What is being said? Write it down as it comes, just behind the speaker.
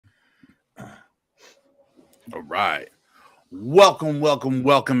All right.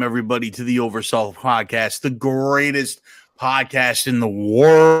 Welcome, everybody, to the Oversell podcast, the greatest podcast in the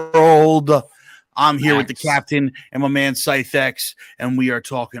world. I'm here with the captain and my man Scythex, and we are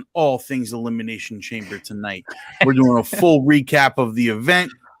talking all things Elimination Chamber tonight. We're doing a full recap of the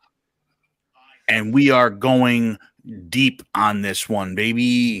event, and we are going deep on this one,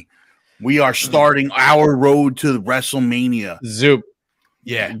 baby. We are starting our road to WrestleMania. Zoop.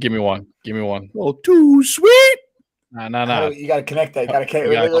 Yeah. Give me one. Oh, too sweet. No. You got to connect that. You got to connect.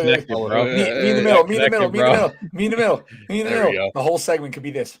 Connect it, bro. Me in the middle. Me in the middle. The whole segment could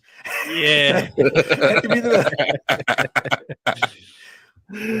be this. Yeah.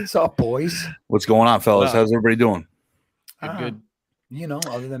 What's up, boys? What's going on, fellas? How's everybody doing? Good. You know,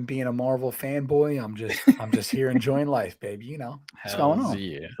 other than being a Marvel fanboy, I'm just here enjoying life, baby. You know what's going on.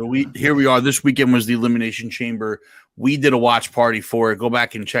 Yeah. So here we are. This weekend was the Elimination Chamber. We did a watch party for it. Go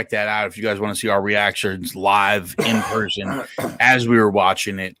back and check that out if you guys want to see our reactions live in person as we were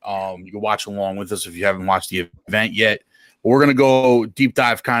watching it. You can watch along with us if you haven't watched the event yet. But we're gonna go deep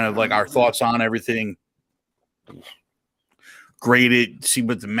dive, kind of like our thoughts on everything, grade it, see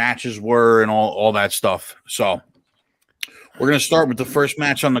what the matches were, and all that stuff. So we're going to start with the first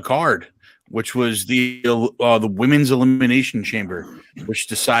match on the card, which was the women's elimination chamber, which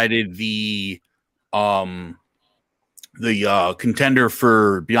decided the contender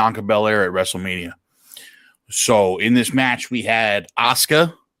for Bianca Belair at WrestleMania. So in this match, we had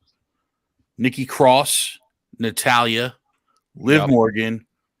Asuka, Nikki Cross, Natalya, Liv Morgan,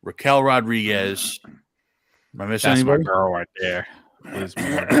 Raquel Rodriguez. Am I missing anybody? My girl right there.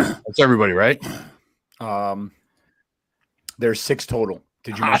 That's everybody, right? There's 6 total.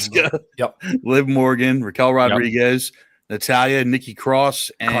 Did you Asuka, Yep. Liv Morgan, Raquel Rodriguez, Natalya, Nikki Cross,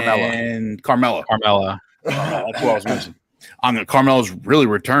 and Carmella. That's what I was missing. Carmella's really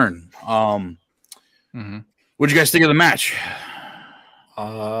returned. What'd you guys think of the match?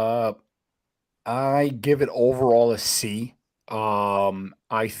 I give it overall a C.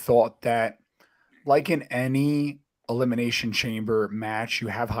 I thought that, like in any Elimination Chamber match, you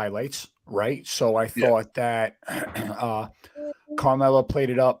have highlights, right? So I thought that Carmella played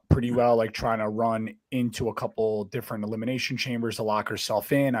it up pretty well, like trying to run into a couple different Elimination Chambers to lock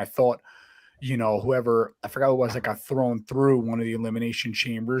herself in. I thought, whoever, I forgot who it was that got thrown through one of the Elimination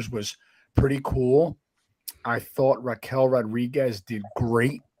Chambers was pretty cool. I thought Raquel Rodriguez did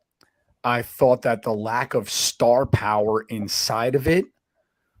great. I thought that the lack of star power inside of it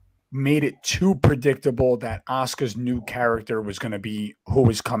made it too predictable that Asuka's new character was going to be who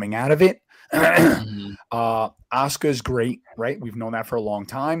was coming out of it. Asuka's great, right? We've known that for a long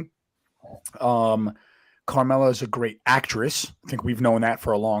time. Carmella is a great actress. I think we've known that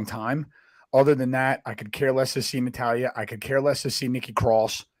for a long time. Other than that, I could care less to see Natalya. I could care less to see Nikki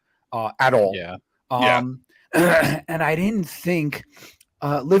Cross at all. Yeah. And I didn't think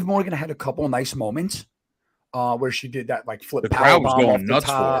Liv Morgan had a couple of nice moments where she did that like flip. The crowd was going nuts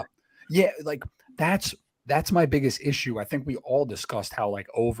for her. Yeah, like that's my biggest issue. I think we all discussed how like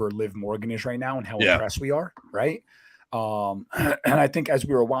over Liv Morgan is right now and how impressed we are, right? And I think as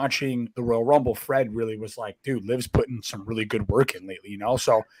we were watching the Royal Rumble, Fred really was like, dude, Liv's putting some really good work in lately,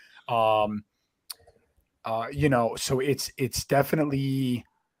 So so it's definitely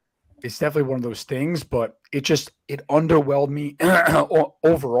one of those things, but it underwhelmed me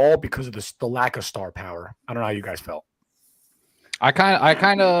overall because of the lack of star power. I don't know how you guys felt. I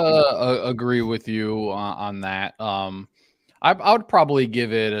kind of agree with you on that. I would probably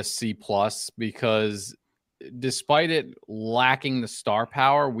give it a C+ because despite it lacking the star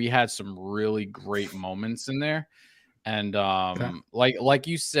power, we had some really great moments in there. And like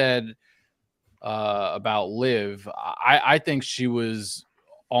you said about Liv, I think she was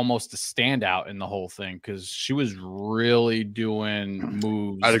almost a standout in the whole thing because she was really doing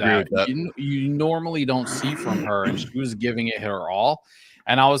moves I'd agree with that. You normally don't see from her, and she was giving it her all.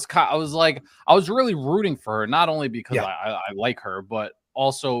 And I was really rooting for her, not only because I like her, but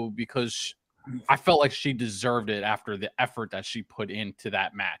also because I felt like she deserved it after the effort that she put into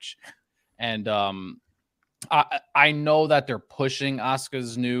that match. And I know that they're pushing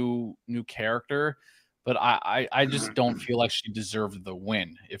Asuka's new character, but I just don't feel like she deserved the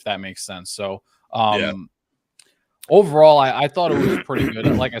win, if that makes sense. So overall, I thought it was pretty good.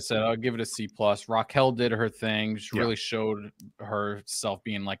 Like I said, I'll give it a C+. Raquel did her thing. She really showed herself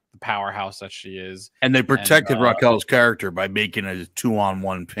being like the powerhouse that she is. And they protected Raquel's character by making a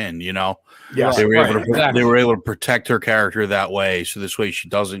 2-on-1 pin, Yeah, they were able to protect her character that way. So this way she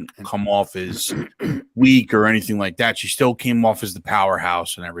doesn't come off as weak or anything like that. She still came off as the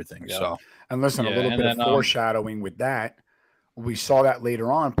powerhouse and everything. Yeah. So, and listen, a little bit of foreshadowing with that. We saw that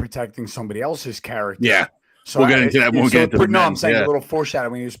later on, protecting somebody else's character. Yeah. So we'll get into that when we get into the No, I'm men's, saying yeah. a little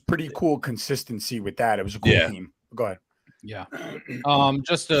foreshadowing. It was pretty cool consistency with that. It was a cool team. Go ahead. Yeah.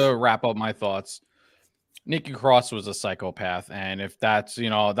 Just to wrap up my thoughts, Nikki Cross was a psychopath, and if that's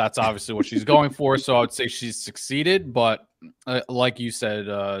that's obviously what she's going for. So I would say she's succeeded, but like you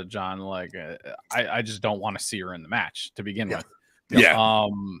said, John, like I just don't want to see her in the match to begin with. Yeah.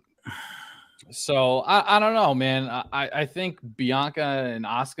 So I don't know, man. I think Bianca and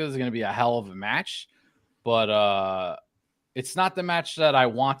Asuka is going to be a hell of a match, but it's not the match that I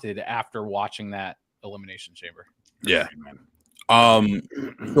wanted after watching that Elimination Chamber. Yeah.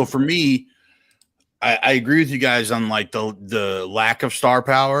 So for me, I agree with you guys on like the lack of star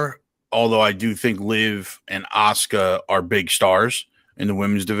power, although I do think Liv and Asuka are big stars in the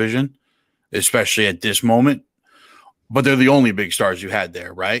women's division, especially at this moment. But they're the only big stars you had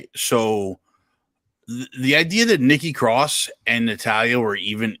there, right? So the idea that Nikki Cross and Natalya were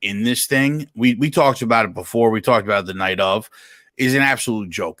even in this thing, we talked about it before, we talked about it the night of, is an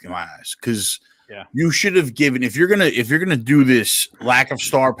absolute joke in my eyes. Because you should have given, if you're gonna do this lack of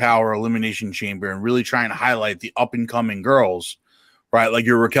star power elimination chamber and really trying to highlight the up and coming girls, right? Like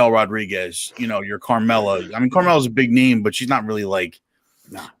your Raquel Rodriguez, your Carmella. I mean, Carmella's a big name, but she's not really like,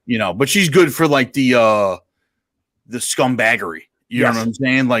 but she's good for like the scumbaggery. You know what I'm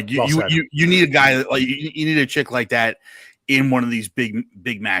saying? Like you need a guy like you need a chick like that in one of these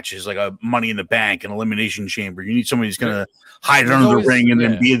big matches, like a Money in the Bank, an Elimination Chamber. You need somebody who's gonna hide under the ring and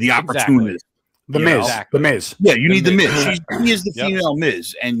then be the opportunist. The Miz. Yeah, you need the Miz. She is the female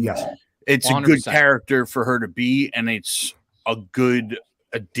Miz, and it's 100%. A good character for her to be, and it's a good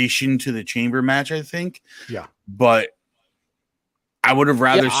addition to the chamber match, I think. Yeah. But I would have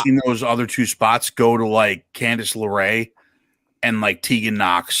rather seen those other two spots go to like Candice LeRae and like Tegan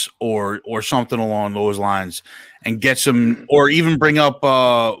Knox or something along those lines, and get some, or even bring up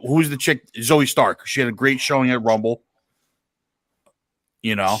who's the chick, Zoe Stark. She had a great showing at Rumble.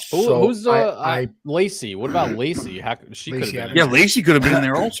 Who's Lacey? What about Lacey? She could have been. Yeah, Lacey could have been in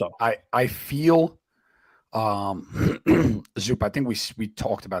there also. I feel, Zoop. I think we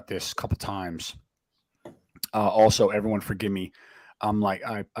talked about this a couple times. Also, everyone forgive me. I'm like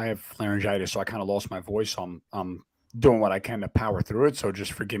I have laryngitis, so I kind of lost my voice. So I'm doing what I can to power through it. So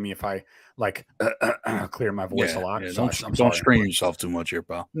just forgive me if I like clear my voice a lot. Yeah, don't strain yourself too much here,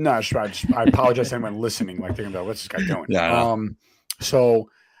 pal. No, I apologize to anyone listening. Like thinking about what's this guy doing. Yeah. So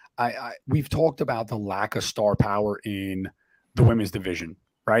we've talked about the lack of star power in the women's division,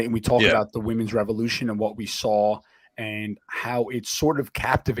 right? And we talked about the women's revolution and what we saw and how it sort of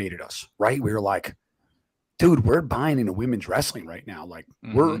captivated us, right? We were like, dude, we're buying into women's wrestling right now. Like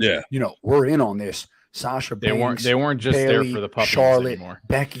we're in on this. Sasha Banks, they weren't just Bayley, there for the puppies Charlotte, anymore.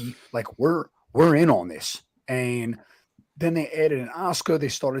 Becky, like we're in on this. And then they added an Asuka. They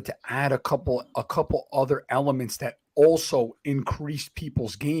started to add a couple other elements that also increased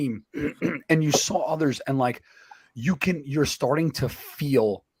people's game. And you saw others, and like you're starting to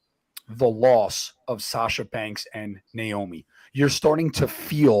feel the loss of Sasha Banks and Naomi. You're starting to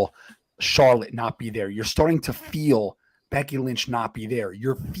feel Charlotte not be there. You're starting to feel Becky Lynch not be there.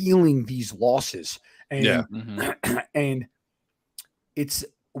 You're feeling these losses. And, and it's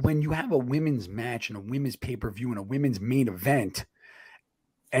when you have a women's match and a women's pay-per-view and a women's main event,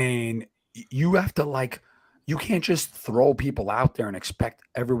 and you have to you can't just throw people out there and expect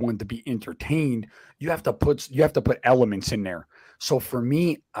everyone to be entertained. You have to put elements in there. So for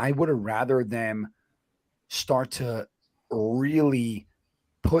me, I would have rather them start to really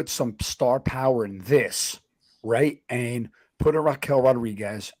put some star power in this, right? And put a Raquel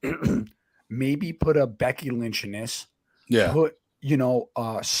Rodriguez, maybe put a Becky Lynch in this. Yeah. Put,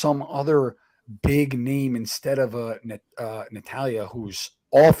 some other big name instead of Natalya, who's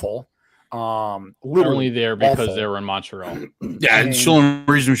awful. Only there because they were in Montreal. Yeah, it's the only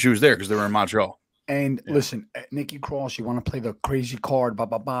reason she was there because they were in Montreal. And listen, Nikki Cross, you want to play the crazy card, blah,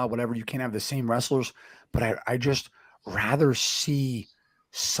 blah, blah, whatever. You can't have the same wrestlers. But I just rather see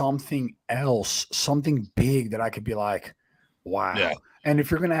something else, something big that I could be like, wow. Yeah. And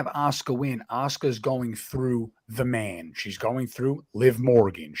if you're going to have Asuka win, Asuka's going through the man. She's going through Liv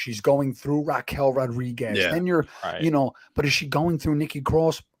Morgan. She's going through Raquel Rodriguez. Yeah. Then you're, but is she going through Nikki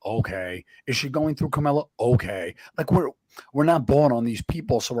Cross? Okay. Is she going through Carmella? Okay. Like we're not born on these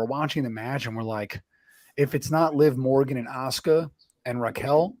people. So we're watching the match and we're like, if it's not Liv Morgan and Asuka and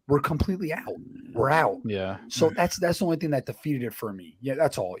Raquel, we're completely out. We're out. Yeah. So that's the only thing that defeated it for me. Yeah,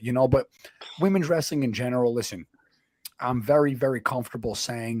 that's all, but women's wrestling in general, listen, I'm very, very comfortable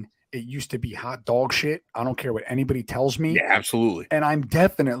saying it used to be hot dog shit. I don't care what anybody tells me. Yeah, absolutely. And I'm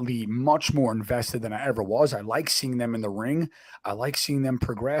definitely much more invested than I ever was. I like seeing them in the ring. I like seeing them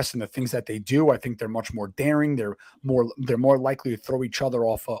progress and the things that they do. I think they're much more daring. They're more likely to throw each other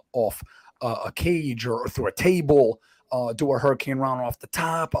off a cage or through a table, do a hurricane round off the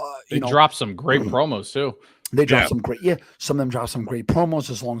top. They drop some great promos too. They drop some great, some of them drop some great promos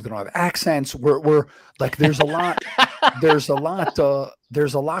as long as they don't have accents. We're like, there's a lot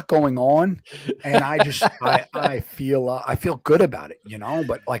going on, and I feel good about it,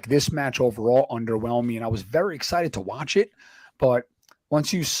 but like this match overall underwhelmed me, and I was very excited to watch it. But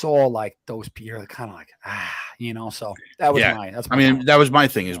once you saw like those people, kind of like, so that was that was my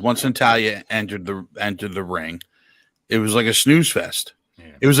thing is once Natalya entered the ring, it was like a snooze fest.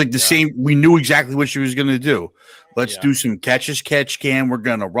 It was like the same. We knew exactly what she was going to do. Let's do some catch can. We're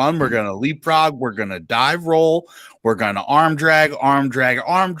going to run. We're going to leapfrog. We're going to dive roll. We're going to arm drag.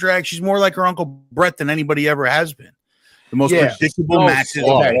 She's more like her Uncle Brett than anybody ever has been. The most predictable matches of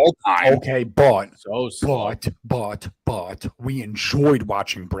all time. Okay, but we enjoyed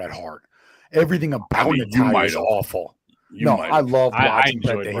watching Bret Hart. Everything about Natalya is awful. I love watching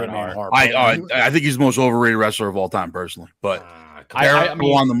Bret the Hitman Hart. I think he's the most overrated wrestler of all time, personally. But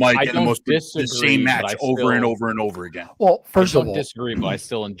terrible on the mic and the same match over and over and over again. Well, first of all, disagree, but I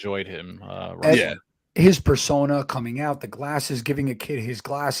still enjoyed him. His persona coming out, the glasses, giving a kid his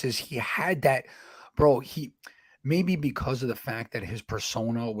glasses. He had that, bro. He maybe because of the fact that his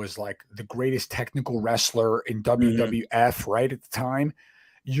persona was like the greatest technical wrestler in WWF right at the time.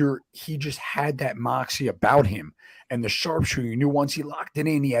 He just had that moxie about him, and the sharpshooter. You knew once he locked it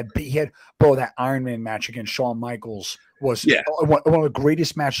in, he had that Iron Man match against Shawn Michaels was one of the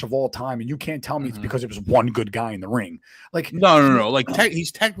greatest matches of all time, and you can't tell me it's because it was one good guy in the ring. Like no. Like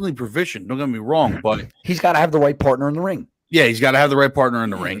he's technically proficient. Don't get me wrong, but he's got to have the right partner in the ring. Yeah, he's got to have the right partner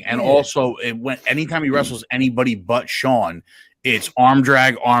in the ring, and also anytime he wrestles anybody but Shawn. It's arm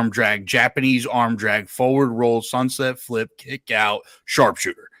drag, Japanese arm drag, forward roll, sunset flip, kick out,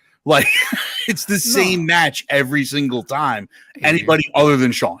 sharpshooter. Like it's the same match every single time. Anybody other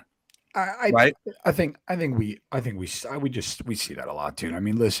than Shawn, right? I think we see that a lot, dude. I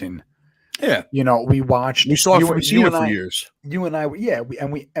mean, listen, we saw it from Cena for years. You and I,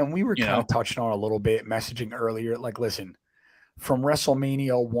 we were kind of touching on a little bit messaging earlier. Like, listen, from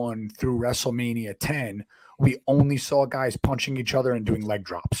WrestleMania 1 through WrestleMania 10. We only saw guys punching each other and doing leg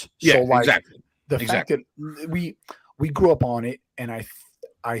drops. Exactly. The fact that we grew up on it, and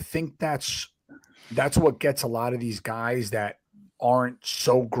I think that's what gets a lot of these guys that aren't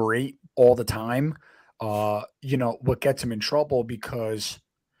so great all the time. What gets them in trouble because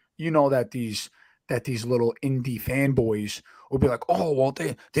that these little indie fanboys will be like, oh well,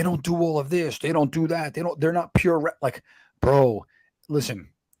 they don't do all of this, they don't do that, they're not pure like, bro. Listen,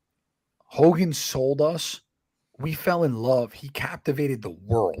 Hogan sold us. We fell in love. He captivated the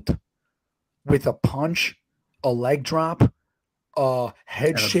world with a punch, a leg drop, a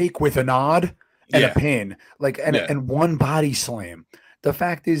head shake with a nod, and a pin, and one body slam. The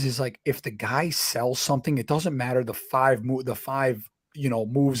fact is like if the guy sells something, it doesn't matter the five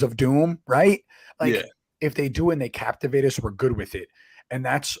moves of doom, right? Like if they do and they captivate us, we're good with it, and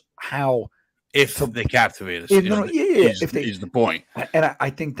that's how. If they captivate us, if they is the point, and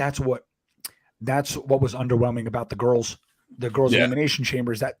I think that's what was underwhelming about the girls elimination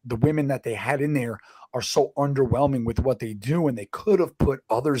chambers, that the women that they had in there are so underwhelming with what they do, and they could have put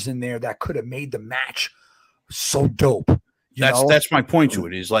others in there that could have made the match so dope. That's my point to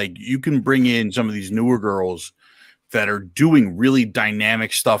it, is like you can bring in some of these newer girls that are doing really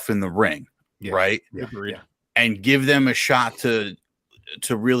dynamic stuff in the ring, right? And give them a shot to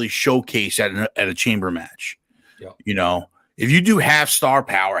really showcase at a chamber match. If you do half star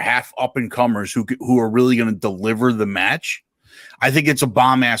power, half up and comers who are really going to deliver the match, I think it's a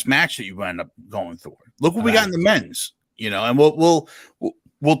bomb ass match that you end up going through. Look what we got in the men's, and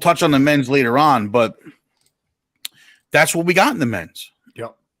we'll touch on the men's later on, but that's what we got in the men's.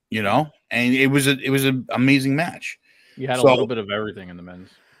 And it was an amazing match. You had a little bit of everything in the men's.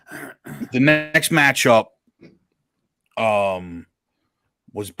 The next matchup,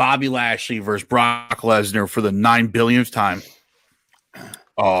 was Bobby Lashley versus Brock Lesnar for the 9 billionth time.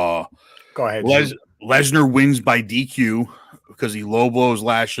 Go ahead. Lesnar wins by DQ because he low blows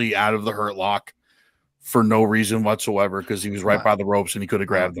Lashley out of the Hurt Lock for no reason whatsoever, because he was right by the ropes and he could have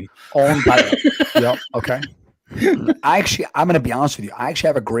grabbed them. Okay. I'm going to be honest with you. I actually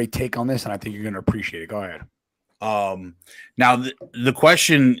have a great take on this, and I think you're going to appreciate it. Go ahead. Now the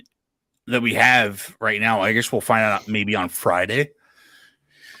question that we have right now, I guess we'll find out maybe on Friday,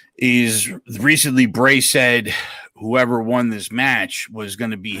 is recently Bray said whoever won this match was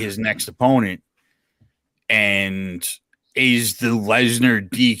going to be his next opponent. And is the Lesnar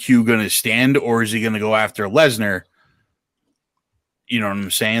DQ going to stand, or is he going to go after Lesnar? You know what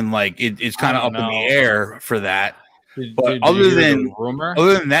I'm saying? Like it's kind of up in the air for that. But other than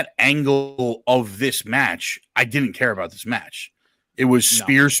that angle of this match, I didn't care about this match. It was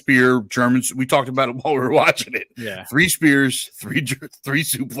spear, Germans. We talked about it while we were watching it. Yeah, 3 spears, three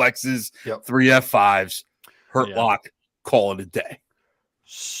suplexes, 3 F5s, hurt lock, call it a day.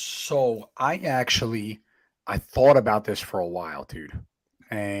 So I thought about this for a while, dude,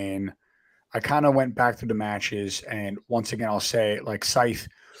 and I kind of went back through the matches, and once again, I'll say, like, Scythe,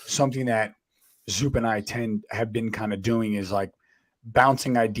 something that Zoop and I have been kind of doing is like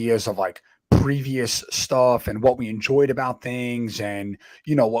bouncing ideas of like previous stuff and what we enjoyed about things and,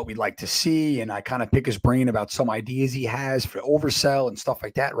 you know, what we'd like to see. And I kind of pick his brain about some ideas he has for Oversell and stuff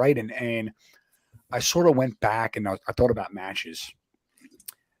like that, right? And I sort of went back and I thought about matches.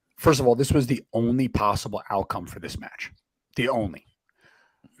 First of all, this was the only possible outcome for this match. The only.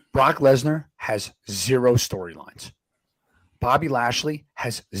 Brock Lesnar has 0 storylines. Bobby Lashley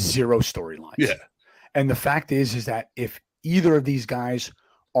has 0 storylines. Yeah. And the fact is that if either of these guys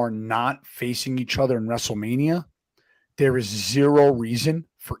are not facing each other in WrestleMania, there is 0 reason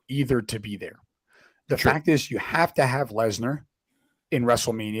for either to be there. The fact is you have to have Lesnar in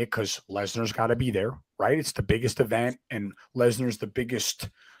WrestleMania because Lesnar's got to be there, right? It's the biggest event and Lesnar's the biggest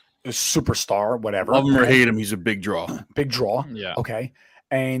superstar, whatever. Love him or hate him, he's a big draw. Big draw. Yeah. Okay.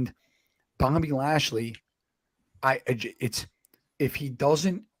 And Bobby Lashley, if he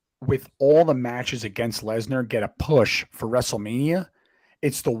doesn't, with all the matches against Lesnar, get a push for WrestleMania,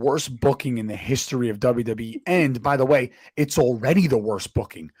 it's the worst booking in the history of WWE. And by the way, it's already the worst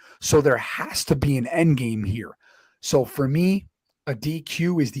booking. So there has to be an end game here. So for me, a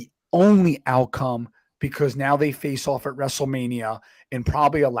DQ is the only outcome because now they face off at WrestleMania in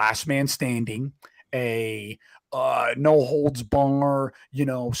probably a last man standing, a no holds bar, you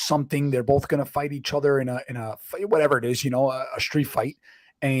know, something. They're both going to fight each other in a fight, whatever it is, you know, a street fight,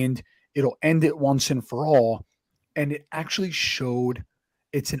 and it'll end it once and for all. And it actually showed,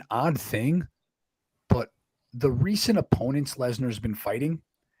 it's an odd thing, but the recent opponents Lesnar's been fighting,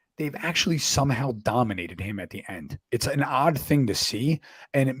 they've actually somehow dominated him at the end. It's an odd thing to see,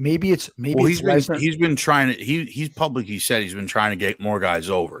 and maybe he's been trying to. He's publicly said he's been trying to get more guys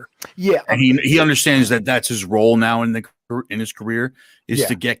over. Yeah, and he understands that that's his role now in his career is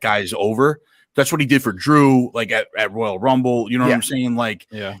to get guys over. That's what he did for Drew, like at Royal Rumble. You know what I'm saying? Like,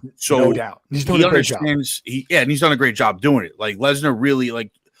 so no doubt, he's doing a great job. And he's done a great job doing it. Like Lesnar really,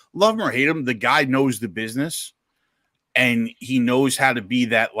 like, love him or hate him, the guy knows the business. And he knows how to be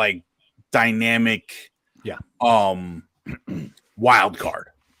that like dynamic, wild card,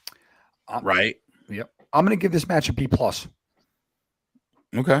 right? Yep. I'm going to give this match a B+.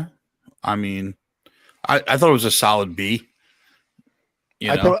 Okay. I mean, I thought it was a solid B.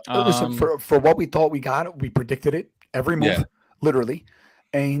 I thought, listen, for what we thought we got, we predicted it every move, literally,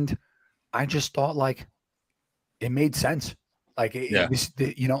 and I just thought like it made sense. Like,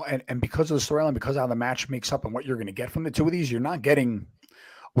 you know, and because of the storyline, because of how the match makes up and what you're going to get from the two of these, we're not getting,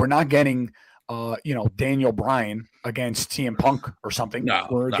 you know, Daniel Bryan against CM Punk or something. No,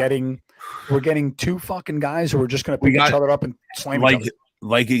 we're getting 2 fucking guys who are just going to pick each other up and slam each other.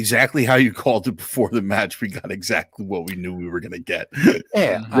 Like exactly how you called it before the match, we got exactly what we knew we were going to get.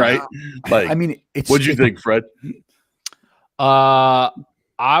 Yeah. Right. I mean, what'd you think, Fred?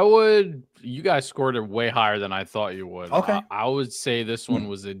 You guys scored it way higher than I thought you would. Okay. I would say this one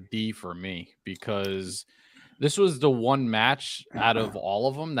was a D for me because this was the one match out of all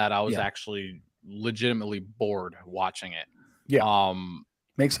of them that I was actually legitimately bored watching it. Yeah.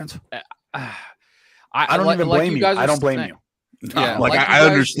 Makes sense. I don't even blame you. I don't blame you. Yeah, like I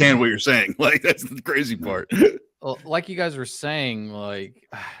understand what you're saying. Like, that's the crazy part. Like you guys were saying, like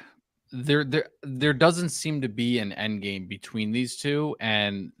there doesn't seem to be an end game between these two,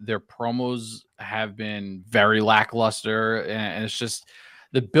 and their promos have been very lackluster, and it's just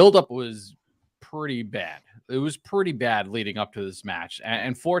the buildup was pretty bad. It was pretty bad leading up to this match,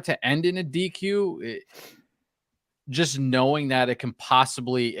 and for it to end in a DQ, just knowing that it can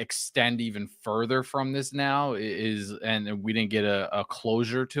possibly extend even further from this now and we didn't get a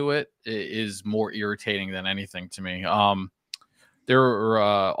closure to it, is more irritating than anything to me. They're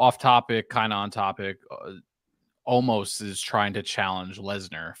off topic, kind of on topic. Almost is trying to challenge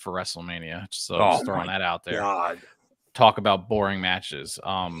Lesnar for WrestleMania. So just throwing that out there. God. talk about boring matches.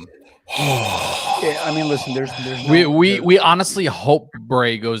 Yeah, I mean, listen, there's we honestly hope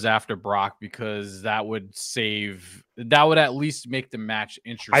Bray goes after Brock because that would at least make the match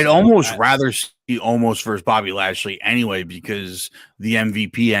interesting. I'd almost rather see Omos versus Bobby Lashley anyway, because the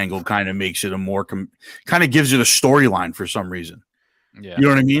MVP angle kind of makes it a more kind of gives it a storyline for some reason. Yeah, you know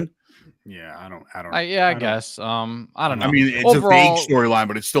what I mean? Yeah, I guess. I don't know. I mean, it's overall, a vague storyline,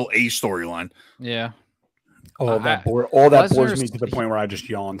 but it's still a storyline. Yeah. All that bores me to the point where I just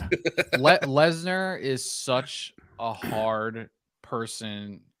yawned. Lesnar is such a hard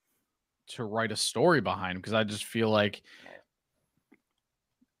person to write a story behind because I just feel like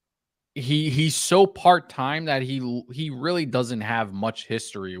he's so part-time that he really doesn't have much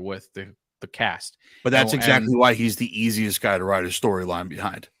history with the cast. But that's exactly why he's the easiest guy to write a storyline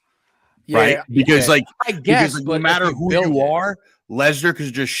behind. Yeah, right? Because I guess no matter who you are, Lesnar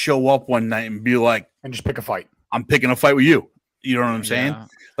could just show up one night and be like, and just pick a fight. I'm picking a fight with you. You know what I'm saying? Yeah.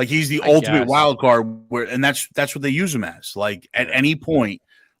 Like he's the ultimate wild card, and that's what they use him as. Like at any point,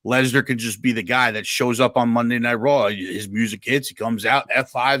 Lesnar could just be the guy that shows up on Monday Night Raw. His music hits, he comes out,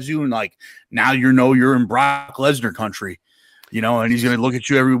 F5s you, and like now you're in Brock Lesnar country. You know, and he's gonna look at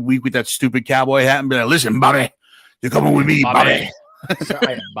you every week with that stupid cowboy hat and be like, "Listen, Bobby, you're coming with me, Bobby." So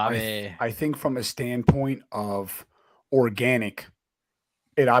I think from a standpoint of organic,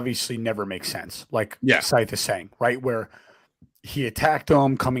 it obviously never makes sense. Like Scythe is saying, right? Where he attacked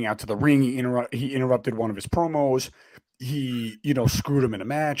him coming out to the ring, he interrupted one of his promos, he screwed him in a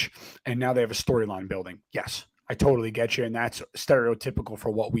match, and now they have a storyline building. Yes, I totally get you, and that's stereotypical for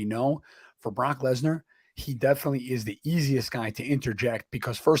what we know. For Brock Lesnar, he definitely is the easiest guy to interject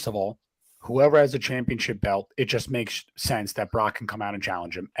because, first of all, whoever has a championship belt, it just makes sense that Brock can come out and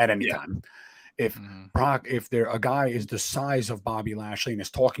challenge him at any time. If a guy is the size of Bobby Lashley and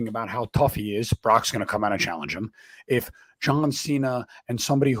is talking about how tough he is, Brock's going to come out and challenge him. If John Cena and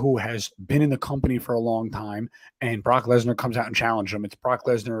somebody who has been in the company for a long time and Brock Lesnar comes out and challenges him, it's Brock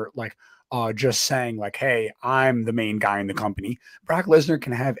Lesnar just saying like, "Hey, I'm the main guy in the company." Brock Lesnar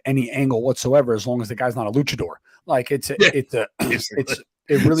can have any angle whatsoever as long as the guy's not a luchador. Like it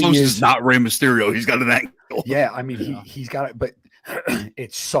really is not Rey Mysterio. He's got an angle. Yeah, I mean he's got it, but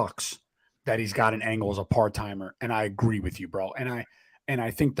it sucks that he's got an angle as a part-timer, and I agree with you, bro. And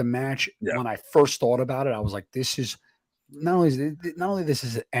I think the match, when I first thought about it, I was like, this is not only this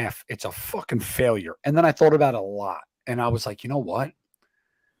is an F, it's a fucking failure. And then I thought about it a lot, and I was like, you know what?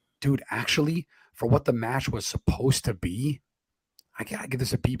 Dude, actually, for what the match was supposed to be, I gotta give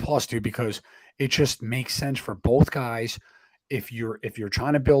this a B+, dude, because it just makes sense for both guys. If you're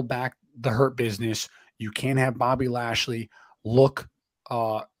trying to build back the Hurt Business, you can't have Bobby Lashley look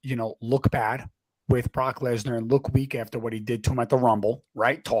bad with Brock Lesnar and look weak after what he did to him at the Rumble,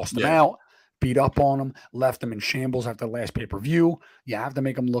 right? Tossed him out, beat up on him, left him in shambles after the last pay-per-view. You have to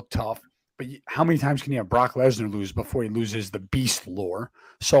make him look tough. But how many times can you have Brock Lesnar lose before he loses the beast lore?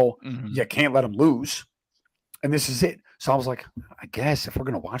 So you can't let him lose. And this is it. So I was like, I guess if we're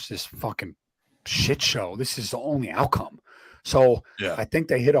going to watch this fucking shit show, this is the only outcome. So I think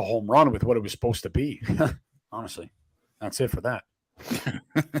they hit a home run with what it was supposed to be. Honestly, that's it for that.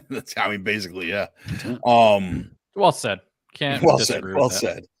 That's how basically, well said. Can't well disagree said. with Well that.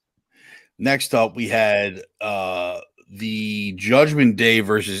 said. Next up, we had the Judgment Day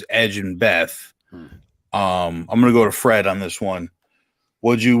versus Edge and Beth. I'm gonna go to Fred on this one.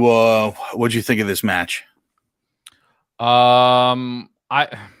 What'd you think of this match?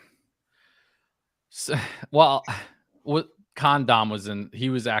 Condom was in. He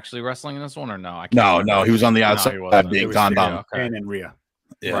was actually wrestling in this one, or no? No, he was on the outside being Condom. And in Rhea.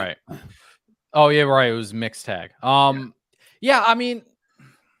 Yeah. Right. Oh yeah, right. It was mixed tag. Yeah, I mean,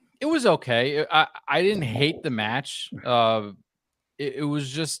 it was okay. I didn't hate the match. It was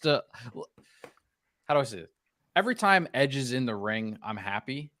just how do I say it? Every time Edge is in the ring, I'm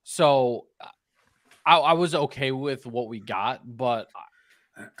happy. So I was okay with what we got, but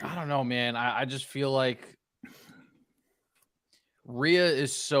I don't know, man. I just feel like Rhea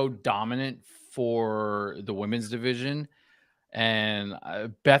is so dominant for the women's division, and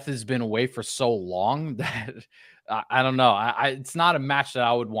Beth has been away for so long that I don't know. It's not a match that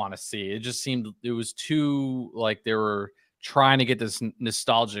I would want to see. It just seemed it was too like they were trying to get this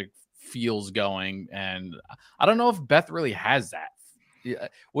nostalgic feels going, and I don't know if Beth really has that.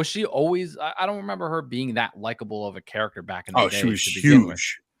 Was she always? I don't remember her being that likable of a character back in the day. She was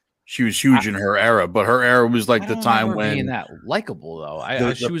huge. She was huge in her era, but her era was like the time when being that likable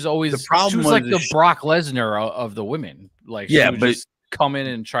though. She was always the problem. She was like the Brock Lesnar of the women. Like she would just come in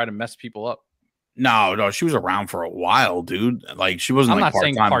and try to mess people up. No, she was around for a while, dude. Like she wasn't. I'm like not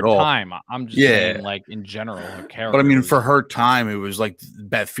saying part-time. I'm just saying like in general, her character. But I mean, for her time, it was like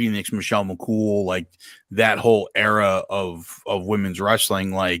Beth Phoenix, Michelle McCool, like that whole era of women's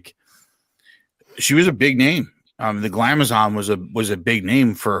wrestling. Like she was a big name. The Glamazon was a big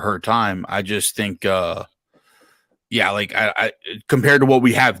name for her time. I just think, like I compared to what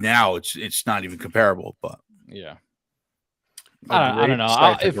we have now, it's not even comparable. But yeah. I don't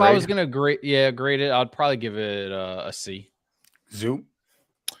know. If I was gonna grade it, I'd probably give it a C. Zoom.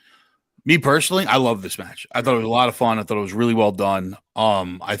 Me personally, I love this match. I thought it was a lot of fun. I thought it was really well done.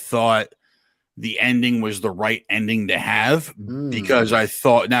 I thought the ending was the right ending to have because I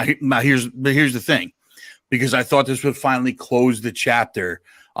thought now here's the thing, because I thought this would finally close the chapter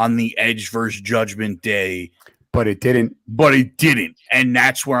on the Edge versus Judgment Day, but it didn't. And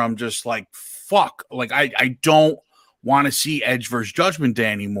that's where I'm just like, fuck. Like I don't want to see Edge versus Judgment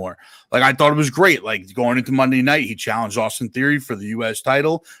Day anymore. Like I thought it was great. Like going into Monday night, he challenged Austin Theory for the U.S.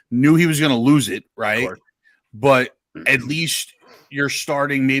 title. Knew he was going to lose it, right? But at least you're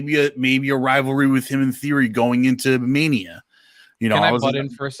starting maybe a rivalry with him and Theory going into Mania. You know, can I butt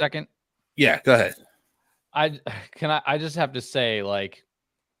in for a second? Yeah, go ahead. I just have to say, like,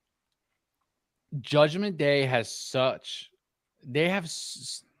 Judgment Day has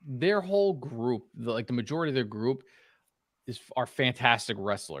their whole group, like the majority of their group are fantastic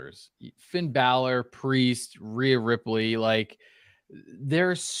wrestlers. Finn Balor, Priest, Rhea Ripley, like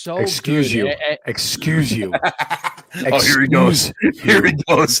they're so Excuse you. Oh, here he goes. Here he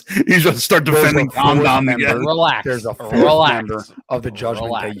goes. He's going to start defending Condom again. Relax. There's a fourth member of the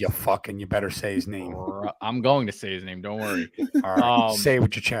Judgment Day. You better say his name. I'm going to say his name. Don't worry. All right. Say it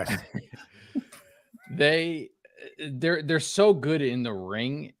with your chest. They're so good in the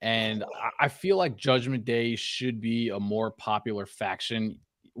ring, and I feel like Judgment Day should be a more popular faction,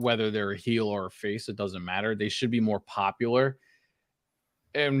 whether they're a heel or a face. It doesn't matter. They should be more popular.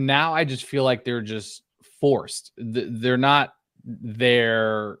 And now I just feel like they're just forced. They're not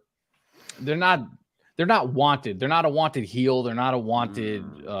there. They're not wanted. They're not a wanted heel. They're not a wanted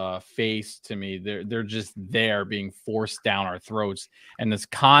face to me. They're just there being forced down our throats. And this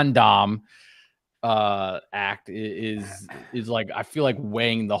condom act is like, I feel like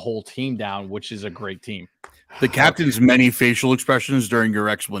weighing the whole team down, which is a great team. The captain's many facial expressions during your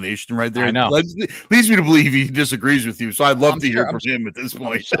explanation right there, I know, leads me to believe he disagrees with you. So I'd love to hear from him at this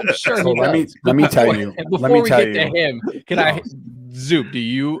point. I'm sure so let me tell you. Before we get to him, can Zoop, do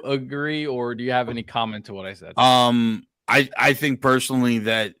you agree or do you have any comment to what I said? I think personally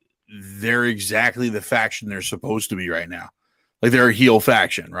that they're exactly the faction they're supposed to be right now. Like they're a heel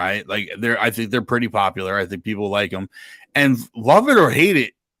faction, right? Like I think they're pretty popular. I think people like them, and love it or hate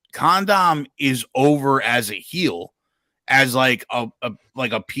it, Condom is over as a heel, as like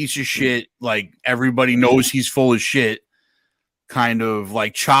a piece of shit. Like everybody knows he's full of shit, kind of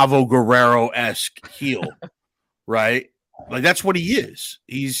like Chavo Guerrero-esque heel, right? Like that's what he is.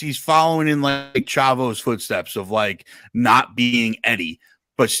 He's following in like Chavo's footsteps of like not being Eddie,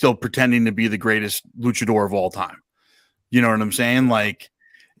 but still pretending to be the greatest luchador of all time. You know what I'm saying? Like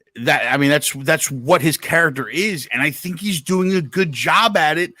that. I mean, that's what his character is, and I think he's doing a good job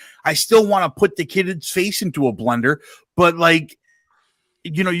at it. I still want to put the kid's face into a blender, but like,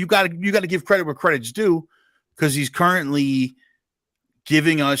 you know, you got to give credit where credit's due, because he's currently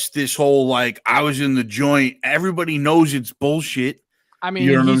giving us this whole like I was in the joint. Everybody knows it's bullshit. I mean,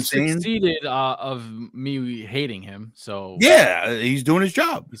 you know he succeeded of me hating him. So yeah, he's doing his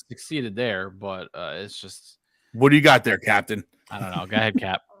job. He succeeded there, but it's just. What do you got there, Captain? I don't know. Go ahead,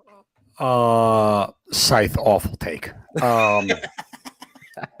 Cap. Scythe, awful take.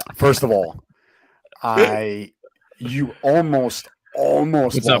 First of all, you almost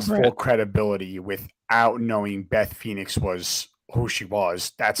lost full credibility without knowing Beth Phoenix was who she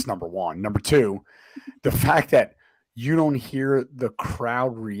was. That's number one. Number two, the fact that you don't hear the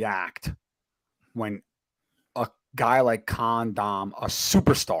crowd react when a guy like Condom, a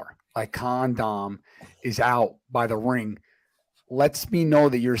superstar like Condom, is out by the ring, lets me know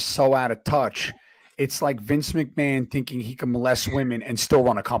that you're so out of touch. It's like Vince McMahon thinking he can molest women and still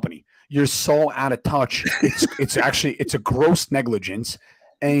run a company. You're so out of touch. It's a gross negligence.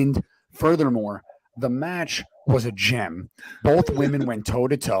 And furthermore, the match was a gem. Both women went toe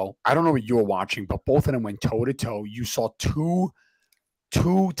to toe. I don't know what you were watching, but both of them went toe to toe. You saw two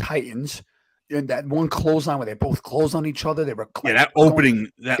titans. And that one clothesline where they both closed on each other. They were that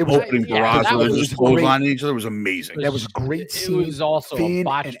opening barrage where they just closed on each other was amazing. That was a great scene. It was also a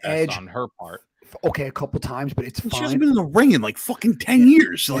botch fest on her part. Okay, a couple times, but it's fine. She hasn't been in the ring in like fucking 10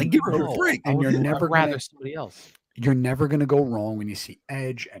 years. So like, give her a break. And you're never rather somebody else. you're never going to go wrong when you see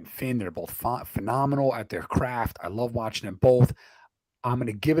Edge and Finn. They're both phenomenal at their craft. I love watching them both. I'm going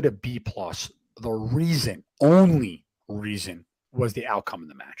to give it a B+. The only reason, was the outcome of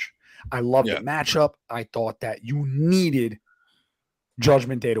the match. I loved the matchup. I thought that you needed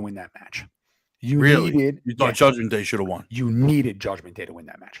Judgment Day to win that match. You thought Judgment Day should have won. You needed Judgment Day to win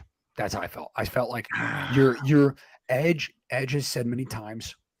that match. That's how I felt. I felt like your Edge has said many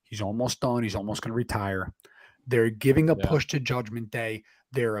times he's almost done. He's almost going to retire. They're giving a push to Judgment Day.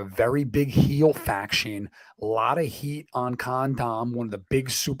 They're a very big heel faction. A lot of heat on Condom, one of the big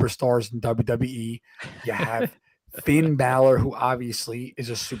superstars in WWE. You have Finn Balor, who obviously is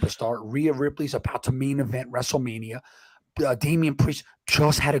a superstar. Rhea Ripley's about to main event WrestleMania. Damian Priest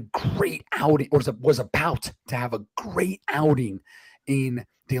just had a great outing, or was about to have a great outing in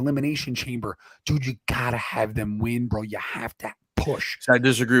the Elimination Chamber. Dude, you got to have them win, bro. You have to push. So I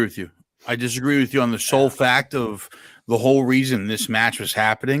disagree with you. I disagree with you on the sole fact of the whole reason this match was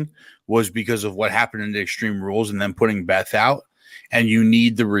happening was because of what happened in the Extreme Rules and then putting Beth out. And you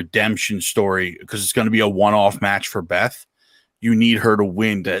need the redemption story because it's going to be a one-off match for Beth. You need her to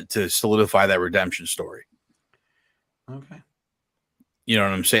win to solidify that redemption story. Okay. You know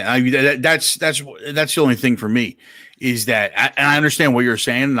what I'm saying? I mean, that's the only thing for me is that, and I understand what you're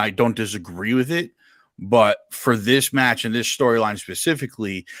saying, and I don't disagree with it. But for this match and this storyline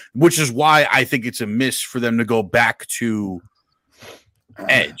specifically, which is why I think it's a miss for them to go back to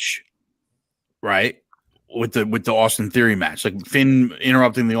Edge, right? With the Austin Theory match, like Finn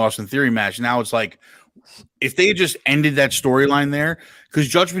interrupting the Austin Theory match. Now it's like if they just ended that storyline there, because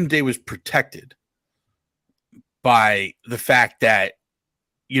Judgment Day was protected by the fact that,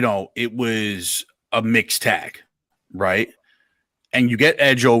 you know, it was a mixed tag, right? And you get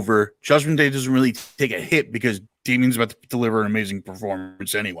Edge over. Judgment Day doesn't really take a hit because Damian's about to deliver an amazing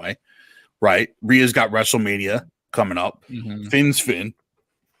performance anyway, right? Rhea's got WrestleMania coming up. Mm-hmm. Finn's Finn.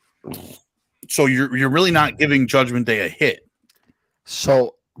 So you're really not giving Judgment Day a hit.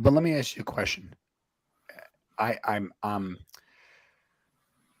 So, but let me ask you a question. I'm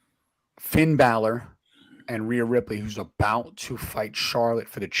Finn Balor and Rhea Ripley, who's about to fight Charlotte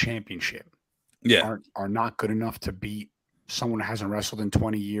for the championship, are not good enough to beat someone who hasn't wrestled in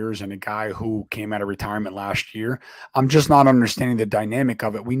 20 years and a guy who came out of retirement last year. I'm just not understanding the dynamic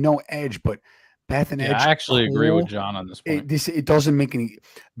of it. We know Edge, but Beth and Edge. I actually agree with John on this point. It doesn't make any.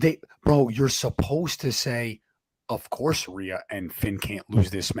 Bro, you're supposed to say, of course, Rhea and Finn can't lose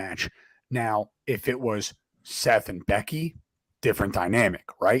this match. Now, if it was Seth and Becky, different dynamic,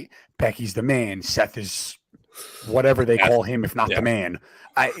 right? Becky's the man. Seth is whatever they call him, if not the man.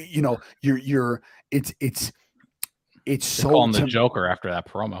 It's so calling the Joker after that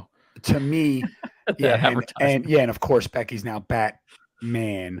promo. To me, and of course Becky's now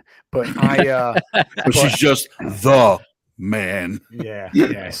Batman, but she's just the man.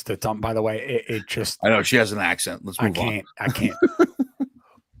 Yes. By the way, it just I know she has an accent. Let's move on. I can't.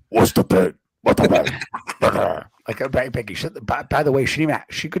 What's the bet? What the bet? Like Becky. By the way, she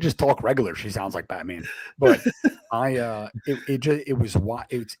could just talk regular. She sounds like Batman. But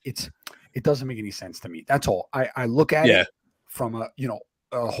it doesn't make any sense to me. That's all. I look at it from a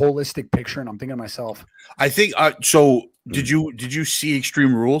holistic picture, and I'm thinking to myself. I think so. Did you see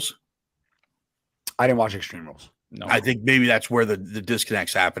Extreme Rules? I didn't watch Extreme Rules. No. I think maybe that's where the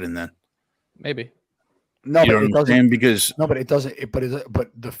disconnect's happening then. Maybe. No, you but it doesn't. Because no, but it doesn't.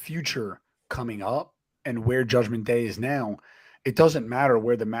 But the future coming up and where Judgment Day is now, it doesn't matter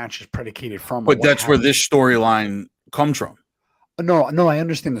where the match is predicated from. But that's where this storyline comes from. No, I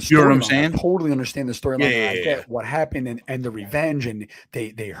understand the storyline. You know what I'm saying? I totally understand the storyline. Yeah. I get what happened and the revenge, and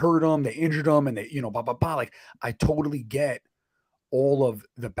they hurt him, they injured him, and they blah blah blah. Like I totally get all of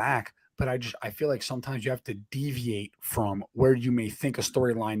the back, but I feel like sometimes you have to deviate from where you may think a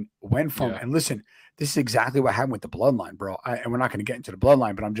storyline went from. And listen, this is exactly what happened with the Bloodline, bro. And we're not going to get into the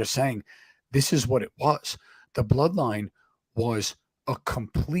Bloodline, but I'm just saying this is what it was. The Bloodline was a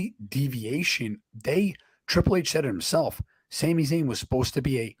complete deviation. Triple H said it himself. Sami Zayn was supposed to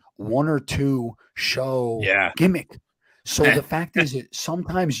be a 1 or 2 show gimmick. So the fact is that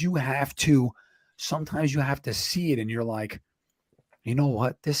sometimes you have to see it and you're like, you know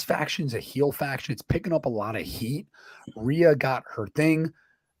what? This faction's a heel faction. It's picking up a lot of heat. Rhea got her thing.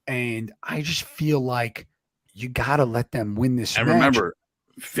 And I just feel like you got to let them win this match. And remember,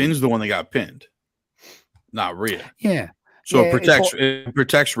 Finn's the one that got pinned, not Rhea. Yeah. So it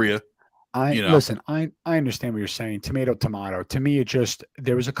protects Rhea. Listen, I understand what you're saying. Tomato. To me, it just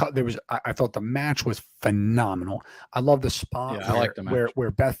I thought the match was phenomenal. I love the spot I like the match.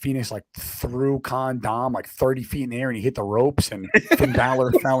 where Beth Phoenix like threw Condom like 30 feet in the air and he hit the ropes and Finn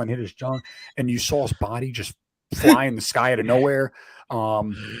Balor fell and hit his junk and you saw his body just fly in the sky out of nowhere. You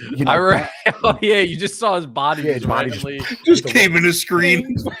know, oh yeah, you just saw his body. Yeah, his body just came in the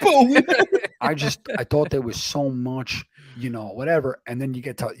screen. Boom. I thought there was so much, you know, whatever. And then you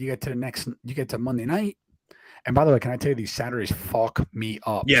get to Monday night. And by the way, can I tell you, these Saturdays fuck me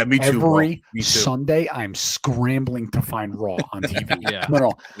up. Yeah, me too. Every me too. Sunday, I'm scrambling to find Raw on TV. Yeah.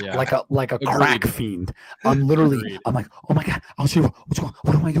 No, Yeah. like a crack fiend. I'm literally, I'm like, oh my god, I'll see what's going on.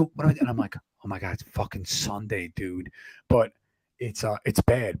 What am I doing? And I'm like, oh my god, it's fucking Sunday, dude. But it's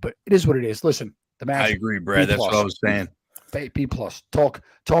bad. But it is what it is. Listen, the match. I agree, Brad. That's what I was saying. B plus. Talk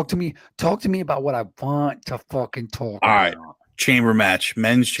to me. Talk to me about what I want to fucking talk about. All right. Chamber match,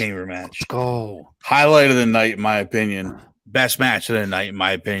 men's chamber match. Let's go. Highlight of the night, in my opinion. Best match of the night, in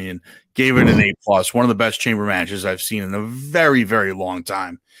my opinion. Gave it an A+. One of the best chamber matches I've seen in a very, very long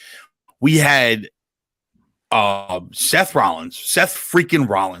time. We had Seth freaking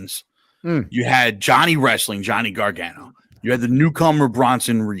Rollins. You had Johnny Wrestling, Johnny Gargano. You had the newcomer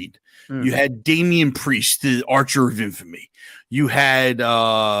Bronson Reed. You had Damian Priest, the Archer of Infamy. You had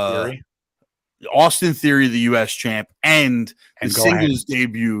Theory. Austin Theory, the U.S. champ, and the singles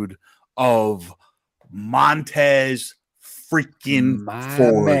debuted of Montez freaking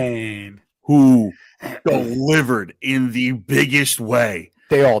Ford, man, who delivered in the biggest way.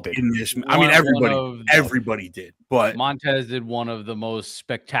 They all did. In this, I mean, everybody did. But Montez did one of the most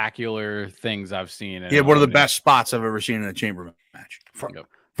spectacular things I've seen. He had one of the best spots I've ever seen in a chamber match.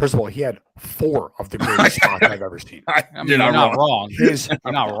 First of all, he had 4 of the greatest spots I've ever seen. You're not wrong. You're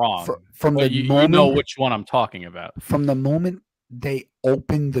not wrong. From the moment, you know which one I'm talking about. From the moment they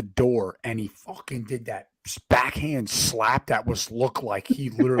opened the door and he fucking did that backhand slap that looked like he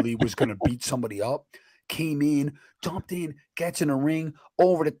literally was going to beat somebody up, came in, jumped in, gets in a ring,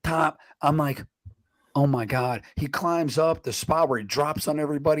 over the top. I'm like, oh my God. He climbs up the spot where he drops on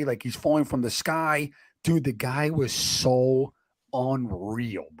everybody like he's falling from the sky. Dude, the guy was so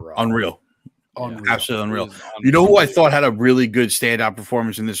unreal, bro. Unreal. Absolutely unreal. You know who I thought had a really good standout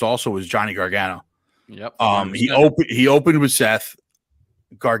performance in this also was Johnny Gargano. Yep. He opened with Seth.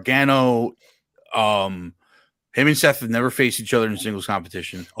 Gargano, him and Seth have never faced each other in singles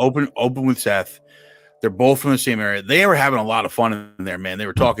competition. Open with Seth. They're both from the same area. They were having a lot of fun in there, man. They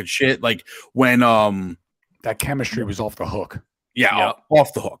were talking shit. Like when that chemistry was off the hook. Yeah,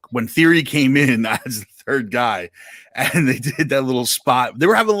 off the hook. When Theory came in as the third guy and they did that little spot, they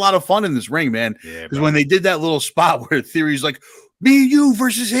were having a lot of fun in this ring, man. Because when they did that little spot where Theory's like, me and you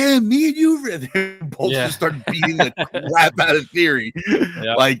versus him, me and you, they both just started beating the crap out of Theory.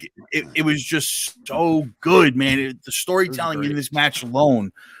 Yep. Like, it was just so good, man. The storytelling in this match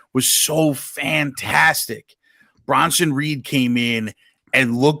alone was so fantastic. Bronson Reed came in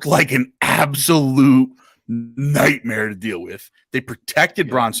and looked like an absolute nightmare to deal with. They protected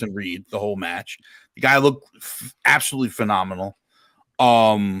Bronson Reed the whole match. The guy looked absolutely phenomenal.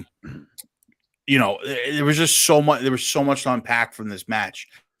 You know, there was just so much. There was so much to unpack from this match.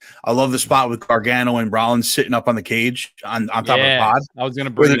 I love the spot with Gargano and Rollins sitting up on the cage on top of the pod. I was going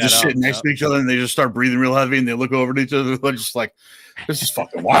to bring that up. They're just sitting next to each other and they just start breathing real heavy and they look over at each other. They're just like, this is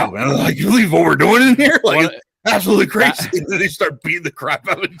fucking wild, man. Like, you believe what we're doing in here? Like, it's absolutely crazy. And then they start beating the crap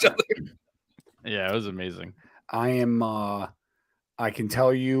out of each other. Yeah, it was amazing. I can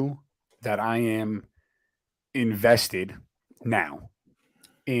tell you that I am invested now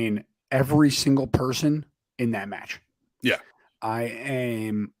in every single person in that match. Yeah.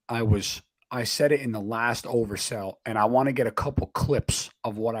 I said it in the last Oversell, and I want to get a couple clips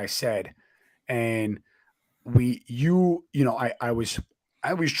of what I said. And I was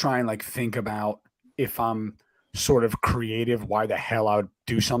trying like think about if I'm sort of creative, why the hell I would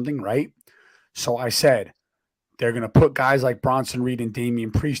do something, right? So I said, they're going to put guys like Bronson Reed and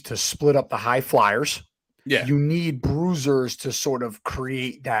Damian Priest to split up the high flyers. Yeah. You need bruisers to sort of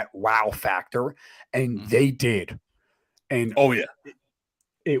create that wow factor. And they did. And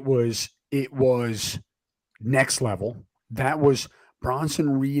it was next level. That was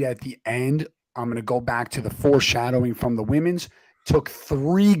Bronson Reed at the end. I'm going to go back to the foreshadowing from the women's. Took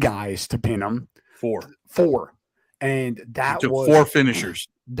 3 guys to pin him. 4. And that was 4 finishers.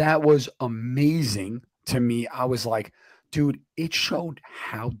 That was amazing to me. I was like, dude, it showed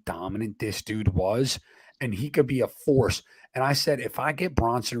how dominant this dude was, and he could be a force. And I said, if I get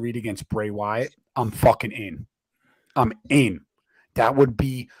Bronson Reed against Bray Wyatt, I'm fucking in. I'm in. That would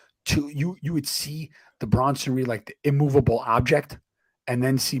be you would see the Bronson Reed like the immovable object, and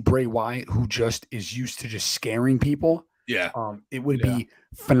then see Bray Wyatt, who just is used to just scaring people. Yeah. It would be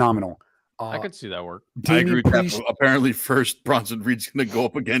phenomenal. I could see that work. I agree with that. Apparently, first Bronson Reed's going to go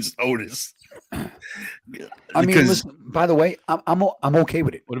up against Otis. I mean, listen, by the way, I'm okay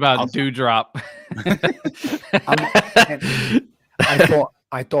with it. What about Dewdrop?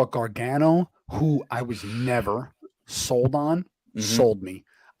 I thought Gargano, who I was never sold on, sold me.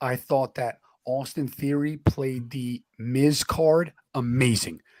 I thought that Austin Theory played the Miz card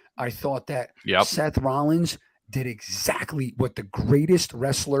amazing. I thought that Seth Rollins did exactly what the greatest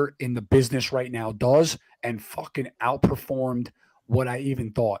wrestler in the business right now does and fucking outperformed what I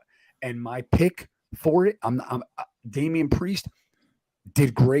even thought. And my pick for it, I'm Damian Priest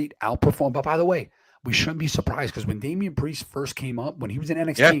did great, outperformed. But by the way, we shouldn't be surprised because when Damian Priest first came up, when he was in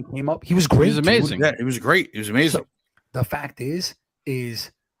NXT and came up, he was great. He was amazing. Dude. Yeah, it was great. It was amazing. So, the fact is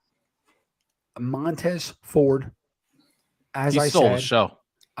Montez Ford, as I stole said, the show.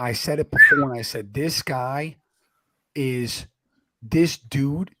 I said it before, and I said this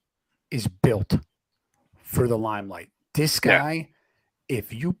dude is built for the limelight. This guy,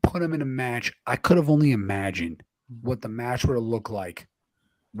 if you put him in a match, I could have only imagined what the match would have looked like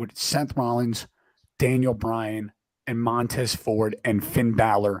with Seth Rollins, Daniel Bryan, and Montez Ford and Finn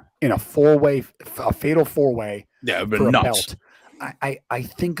Balor in a fatal four-way. Yeah, it would have been nuts. Belt. I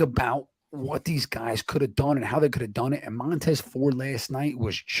think about what these guys could have done and how they could have done it. And Montez Ford last night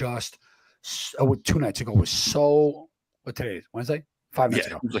was just 2 nights ago was so. What today is Wednesday? 5 minutes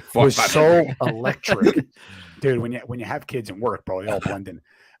ago. Was so electric, dude. When you have kids and work, bro, they all blend in.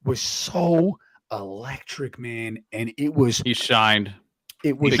 Was so electric, man, and it was. He shined.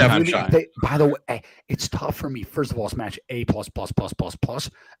 It was really, by the way, it's tough for me. First of all, it's match A+++++.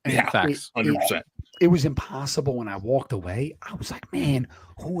 And facts, 100%. It was impossible when I walked away. I was like, man,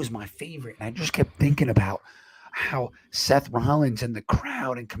 who was my favorite? And I just kept thinking about how Seth Rollins and the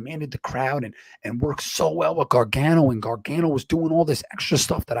crowd and commanded the crowd and worked so well with Gargano. And Gargano was doing all this extra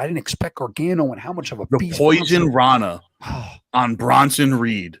stuff that I didn't expect Gargano and how much of a beast. Poison Rana on Bronson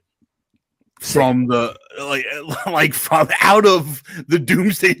Reed. From the like from out of the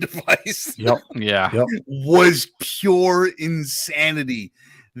Doomsday Device, was pure insanity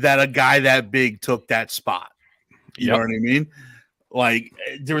that a guy that big took that spot. You know what I mean? Like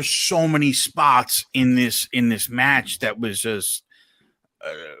there were so many spots in this match that was just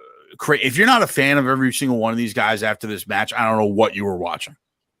crazy. If you're not a fan of every single one of these guys after this match, I don't know what you were watching.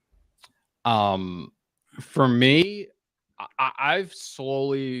 For me, I've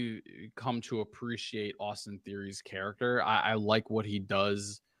slowly come to appreciate Austin Theory's character. I like what he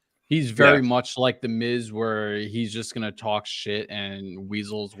does. He's very much like the Miz, where he's just going to talk shit and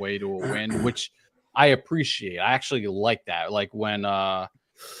weasel his way to a win, which I appreciate. I actually like that. Like when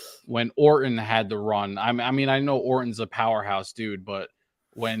Orton had the run, I mean, I know Orton's a powerhouse dude, but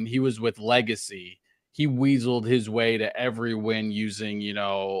when he was with Legacy, he weaseled his way to every win using,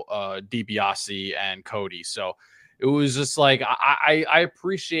 DiBiase and Cody. So it was just like I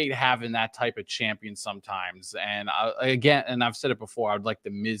appreciate having that type of champion sometimes. And I've said it before, I'd like the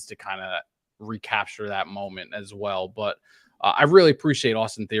Miz to kind of recapture that moment as well. But I really appreciate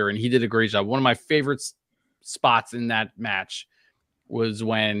Austin Theory, and he did a great job. One of my favorite spots in that match was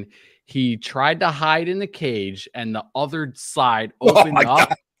when he tried to hide in the cage and the other side opened up.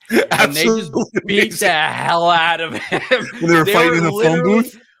 God. And they just beat the hell out of him. When they were fighting in the phone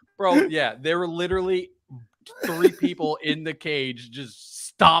booth? Bro, yeah. They were literally 3 people in the cage just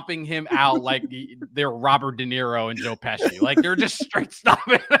stomping him out like they're Robert De Niro and Joe Pesci. Like they're just straight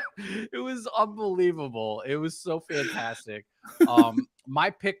stomping. It was unbelievable. It was so fantastic. My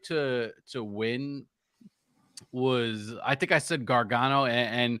pick to win was, I think I said Gargano,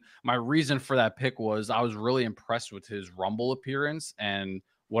 and my reason for that pick was I was really impressed with his Rumble appearance and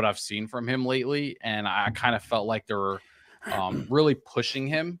what I've seen from him lately, and I kind of felt like they were really pushing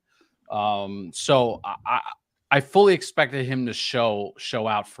him. So I fully expected him to show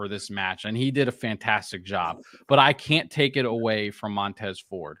out for this match, and he did a fantastic job. But I can't take it away from Montez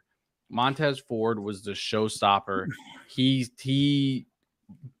Ford. Montez Ford was the showstopper. He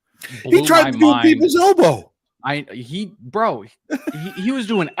blew tried to do people's elbow. He was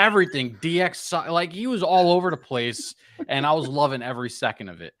doing everything. DX, like he was all over the place, and I was loving every second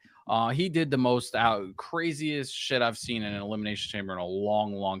of it. He did the most craziest shit I've seen in an Elimination Chamber in a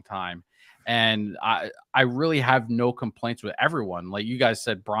long, long time. And I really have no complaints with everyone. Like you guys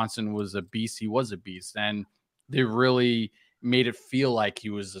said, Bronson was a beast. He was a beast. And they really made it feel like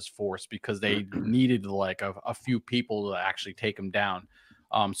he was this force because they needed like a few people to actually take him down.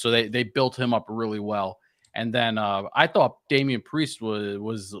 So they built him up really well. And then I thought Damian Priest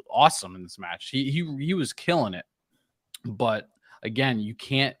was awesome in this match. He was killing it. But again, you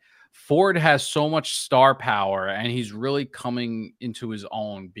can't. Ford has so much star power, and he's really coming into his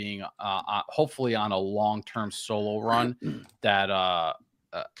own, being hopefully on a long-term solo run that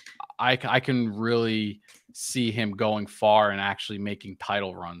I can really see him going far and actually making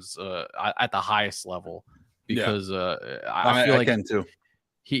title runs at the highest level because I feel like I can too.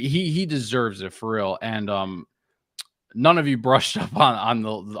 He deserves it for real. And none of you brushed up on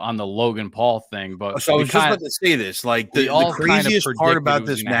the Logan Paul thing, but so I was just about to say this. Like the craziest part about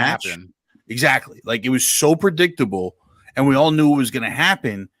this match, exactly. Like it was so predictable, and we all knew it was going to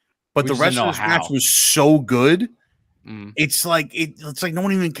happen. But the rest of this match was so good. It's like it's like no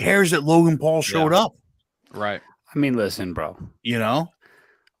one even cares that Logan Paul showed up. Right. I mean, listen, bro. You know,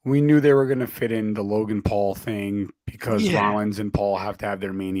 we knew they were going to fit in the Logan Paul thing because Rollins and Paul have to have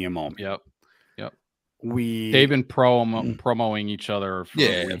their Mania moment. Yep. They've been promoting each other.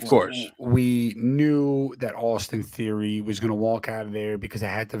 Of course. We knew that Austin Theory was going to walk out of there because they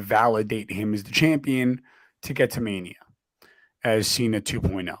had to validate him as the champion to get to Mania as Cena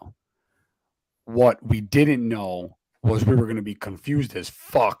 2.0. What we didn't know was we were going to be confused as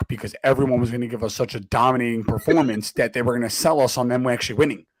fuck because everyone was going to give us such a dominating performance that they were going to sell us on them actually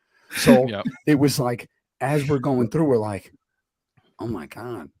winning. So it was like, as we're going through, we're like, oh my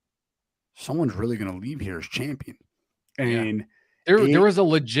God. Someone's really going to leave here as champion. And there was a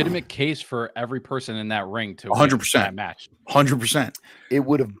legitimate case for every person in that ring to 100% that match. 100%. It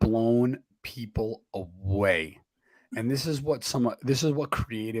would have blown people away. And this is what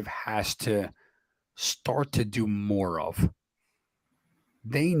creative has to start to do more of.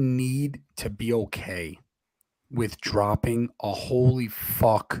 They need to be okay with dropping a holy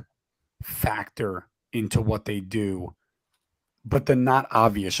fuck factor into what they do, but the not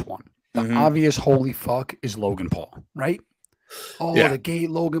obvious one. The obvious holy fuck is Logan Paul, right? Oh, the gay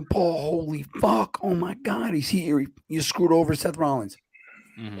Logan Paul, holy fuck. Oh my God, he's here. You screwed over Seth Rollins.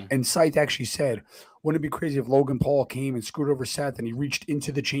 And Scythe actually said, wouldn't it be crazy if Logan Paul came and screwed over Seth and he reached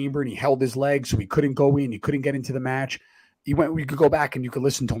into the chamber and he held his leg so he couldn't go in, he couldn't get into the match. We could go back and you could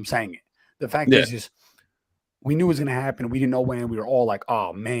listen to him saying it. The fact is we knew it was going to happen. We didn't know when. We were all like,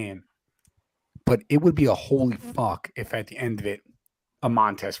 oh man. But it would be a holy fuck if at the end of it, a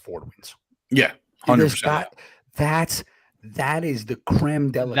Montez Ford wins. Yeah, 100%. That is the creme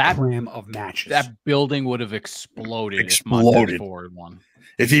de la creme of matches. That building would have exploded. If Montez Ford won.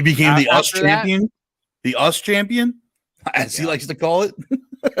 If he became the US champion, as he likes to call it.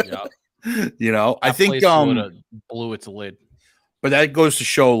 You know, I think blew its lid. But that goes to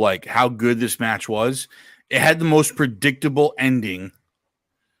show like how good this match was. It had the most predictable ending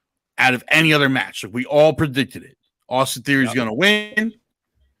out of any other match. Like we all predicted it. Austin Theory is going to win.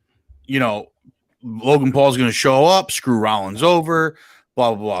 You know, Logan Paul's going to show up, screw Rollins over,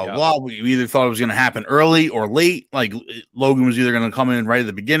 blah, blah, blah, blah. We either thought it was going to happen early or late. Like Logan was either going to come in right at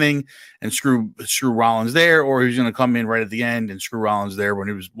the beginning and screw Rollins there, or he was going to come in right at the end and screw Rollins there when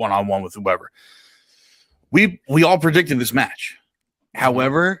he was one-on-one with whoever. We all predicted this match.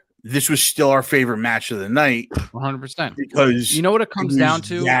 However, this was still our favorite match of the night. 100%. Because you know what it comes down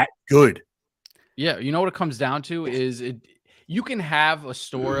to? That good. Yeah, you know what it comes down to is you can have a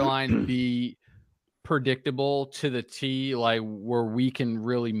storyline be predictable to the T, like where we can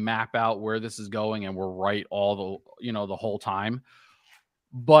really map out where this is going and we're right the whole time.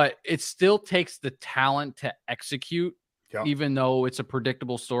 But it still takes the talent to execute, even though it's a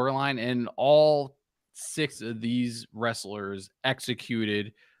predictable storyline. And all 6 of these wrestlers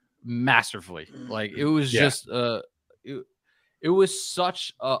executed masterfully. Like it was just it was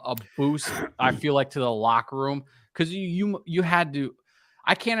such a boost, I feel like, to the locker room because you had to.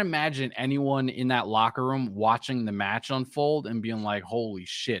 I can't imagine anyone in that locker room watching the match unfold and being like, "Holy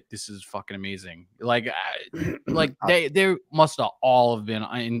shit, this is fucking amazing!" Like they must have all have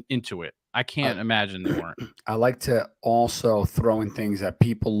been into it. I can't imagine they weren't. I like to also throw in things that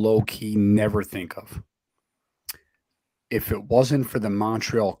people low key never think of. If it wasn't for the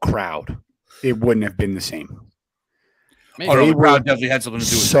Montreal crowd, it wouldn't have been the same. The crowd definitely had something to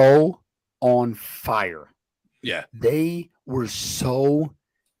do with it. So on fire. Yeah. They were so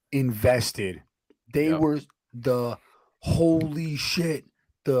invested. They were the holy shit.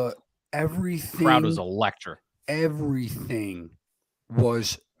 The everything. The crowd was electric. Everything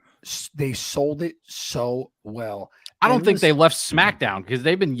was. They sold it so well. I don't think they left SmackDown because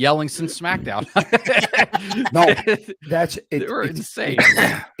they've been yelling since SmackDown. No, that's it. They were insane.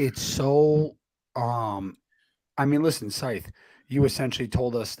 It's so. I mean, listen, Scythe, you essentially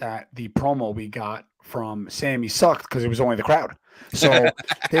told us that the promo we got from Sammy sucked because it was only the crowd. So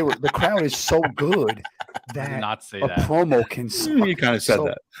the crowd is so good that not say that promo can suck. You kind of said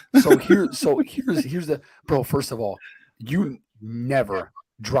that. So here's the bro. First of all, you never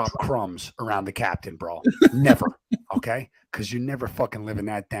drop crumbs around the captain, bro. Never. Okay, because you never fucking living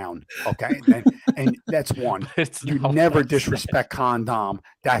that down. Okay, and that's one. You never disrespect Condom.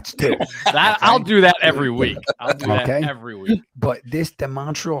 That's two. That okay? I'll do that every week. I'll do that every week. But the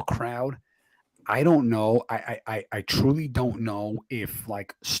Montreal crowd, I don't know. I truly don't know if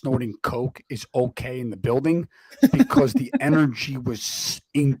like snorting coke is okay in the building because the energy was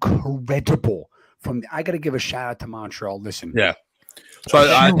incredible. I got to give a shout out to Montreal. Listen, yeah. So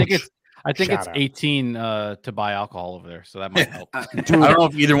I think it's 18 to buy alcohol over there, so that might help. Dude, I don't know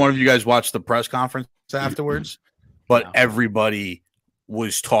if either one of you guys watched the press conference afterwards, but everybody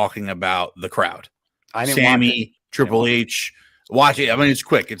was talking about the crowd. Sammy, Triple H. Watch it. I mean, it's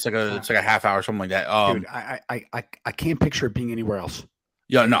quick. It's like a half hour, something like that. Dude, I can't picture it being anywhere else.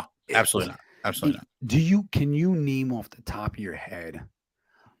 Yeah, no, absolutely not. Absolutely not. Can you name off the top of your head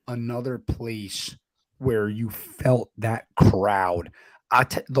another place where you felt that crowd?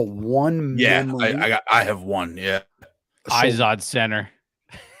 The one memory. I have one. Yeah, Izod Center.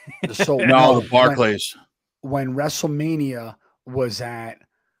 So no, the Barclays. When WrestleMania was at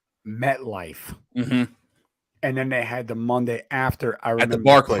MetLife, and then they had the Monday after. I remember at the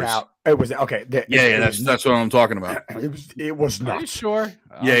Barclays. It was okay. That's what I'm talking about. It was nuts. Are you sure?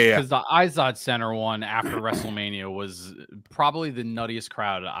 Yeah. Because the Izod Center one after WrestleMania was probably the nuttiest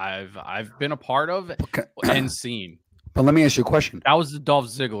crowd I've been a part of and seen. But let me ask you a question. That was the Dolph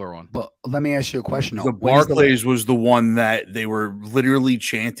Ziggler one. But let me ask you a question. The Barclays was the one that they were literally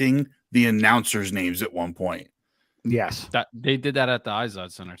chanting the announcers' names at one point. Yes, that they did that at the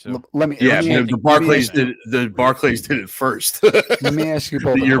Izod Center too. The Barclays did it first. Let me ask you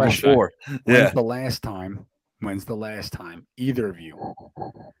both the year before. When's the last time either of you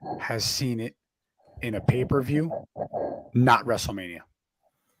has seen it in a pay-per-view, not WrestleMania?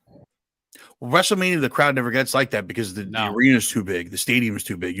 WrestleMania, the crowd never gets like that because the arena's too big, the stadium's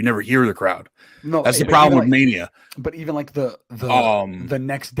too big. You never hear the crowd. No, that's the problem with Mania. But even like the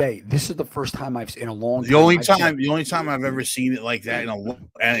next day, this is the first time I've seen in a long time. The only time I've ever seen it like that and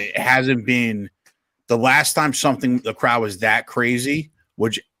it hasn't been the last time the crowd was that crazy,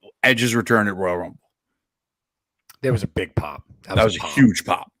 which Edge's return at Royal Rumble. There was a big pop. That was a huge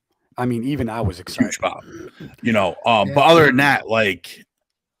pop. I mean, even I was excited. Huge pop. But other than that, like.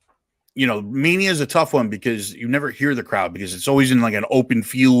 Mania is a tough one because you never hear the crowd because it's always in like an open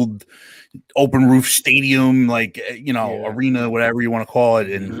field, open roof stadium, like, arena, whatever you want to call it.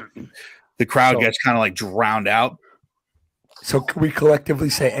 And the crowd gets kind of like drowned out. So can we collectively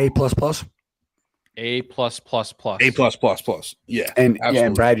say A++? A++++. A+++. Yeah.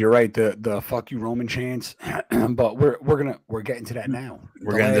 And Brad, you're right. The fuck you Roman chants, but we're getting to that now.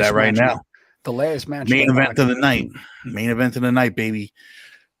 We're getting to that right now. The last match. Main event of the night, baby.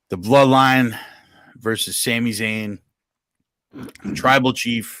 The Bloodline versus Sami Zayn, Tribal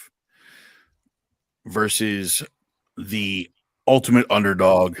Chief versus the Ultimate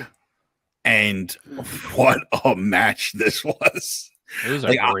Underdog. And what a match this was. It was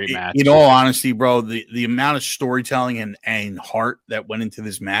a great match. In all honesty, bro, the amount of storytelling and heart that went into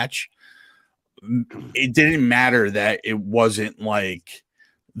this match, it didn't matter that it wasn't like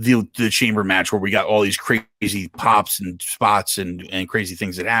the chamber match where we got all these crazy pops and spots and crazy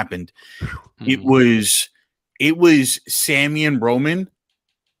things that happened. It was Sammy and Roman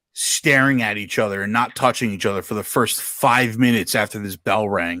staring at each other and not touching each other for the first 5 minutes after this bell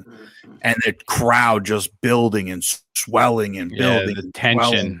rang, and the crowd just building and swelling and building. The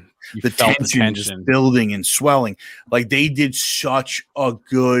tension. The tension just building and swelling. Like they did such a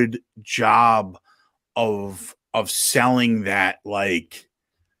good job of selling that, like,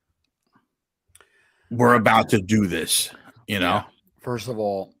 we're about to do this, Yeah. First of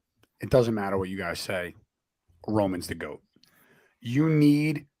all, it doesn't matter what you guys say. Roman's the GOAT. You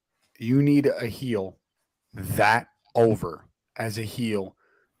need a heel that over as a heel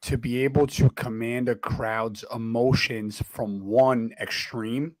to be able to command a crowd's emotions from one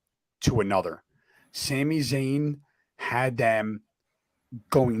extreme to another. Sami Zayn had them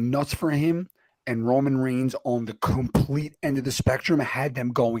going nuts for him, and Roman Reigns on the complete end of the spectrum had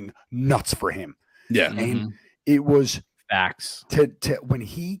them going nuts for him. Yeah. And it was facts to when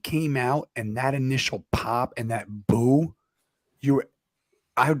he came out and that initial pop and that boo,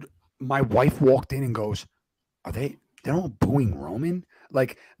 my wife walked in and goes, they're all booing Roman?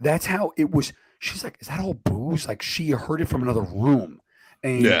 Like, that's how it was. She's like, is that all boos? Like, she heard it from another room.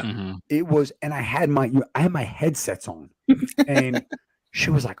 And it was, and I had my headsets on and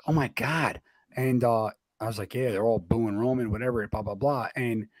she was like, oh my God. And I was like, yeah, they're all booing Roman, whatever, blah, blah, blah.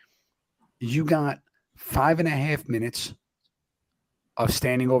 And you got 5.5 minutes of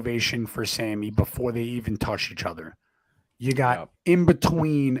standing ovation for Sammy before they even touched each other. You got in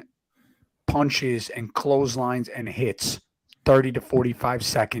between punches and clotheslines and hits, 30 to 45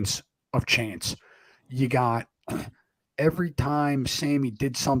 seconds of chance. You got every time Sammy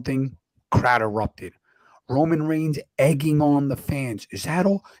did something, crowd erupted. Roman Reigns egging on the fans. Is that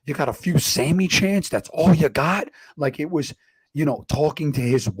all? You got a few Sammy chants? That's all you got? Like it was, talking to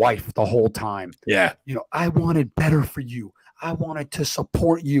his wife the whole time. Yeah. I wanted better for you. I wanted to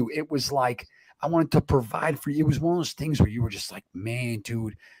support you. It was like, I wanted to provide for you. It was one of those things where you were just like, man,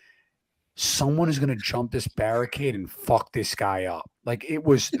 dude, someone is going to jump this barricade and fuck this guy up. Like it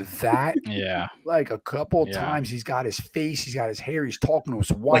was that. Yeah. Like a couple of times he's got his face, he's got his hair, he's talking to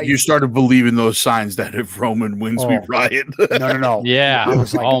his wife. Like you started believing those signs that if Roman wins, we riot. No. Yeah. I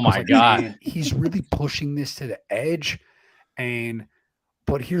was like, oh my God. Man, he's really pushing this to the edge.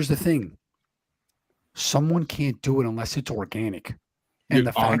 But here's the thing. Someone can't do it unless it's organic. And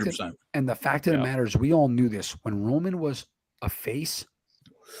the fact of the matter is, we all knew this. When Roman was a face,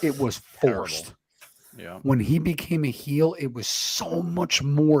 it was forced. Terrible. Yeah. When he became a heel, it was so much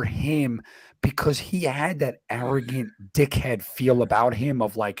more him because he had that arrogant dickhead feel about him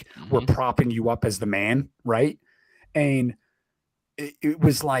of like, we're propping you up as the man, right? And it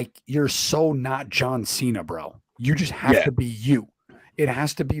was like, you're so not John Cena, bro. You just have to be you. It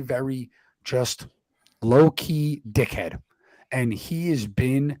has to be very just low-key dickhead. And he has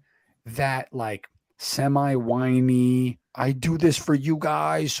been that like semi-whiny, I do this for you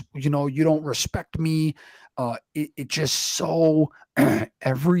guys, you don't respect me. It just so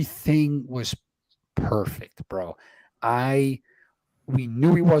everything was perfect, bro. We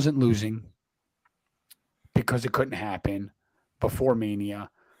knew he wasn't losing because it couldn't happen before Mania.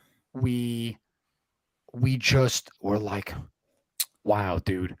 We just were like, wow,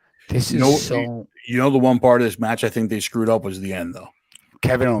 dude, this is so. The one part of this match I think they screwed up was the end, though.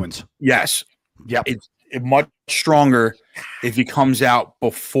 Kevin Owens. Yes. Yep. It's much stronger if he comes out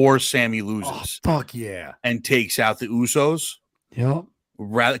before Sammy loses. Oh, fuck yeah. And takes out the Usos. Yep.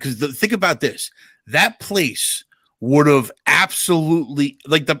 Rather, because think about this. That place would have absolutely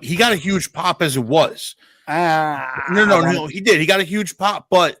he got a huge pop as it was. No, he did. He got a huge pop,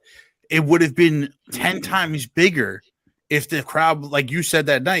 but it would have been 10 times bigger if the crowd, like you said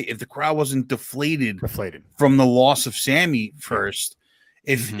that night, if the crowd wasn't deflated from the loss of Sammy first.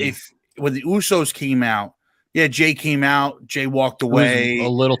 If when the Usos came out, Jay came out, Jay walked away. A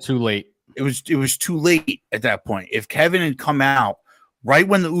little too late. It was too late at that point. If Kevin had come out right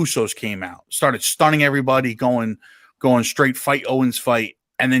when the Usos came out, started stunning everybody, going straight fight Owens fight,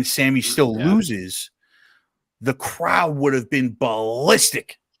 and then Sammy still loses, the crowd would have been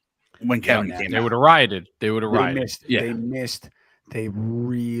ballistic when Kevin came out. They would have rioted. They would have rioted. They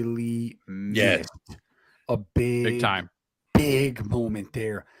really missed a big moment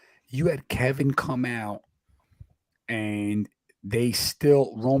there. You had Kevin come out and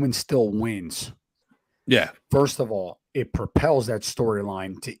Roman still wins. Yeah. First of all, it propels that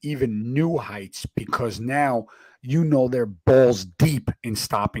storyline to even new heights because now they're balls deep in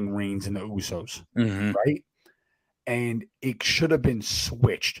stopping Reigns and the Usos, right? And it should have been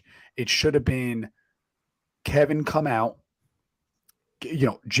switched. It should have been Kevin come out,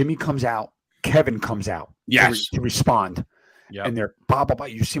 Jimmy comes out, Kevin comes out to respond. Yep. And they're blah, blah, blah.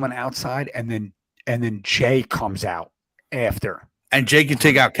 You see him on the outside, and then Jay comes out after. And Jay can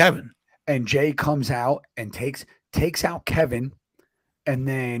take out Kevin. And Jay comes out and takes out Kevin, and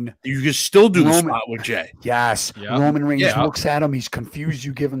then you can still do the spot with Jay. Yes. Yep. Roman Reigns looks at him, he's confused,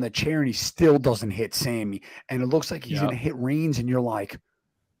 you give him the chair, and he still doesn't hit Sammy. And it looks like he's gonna hit Reigns, and you're like,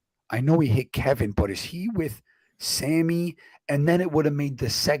 I know he hit Kevin, but is he with Sammy? And then it would have made the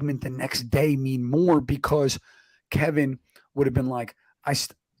segment the next day mean more because Kevin would have been like,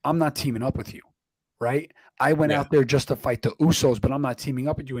 I'm not teaming up with you, right? I went out there just to fight the Usos, but I'm not teaming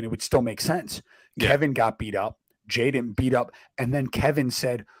up with you, and it would still make sense. Yeah. Kevin got beat up. Jay didn't beat up. And then Kevin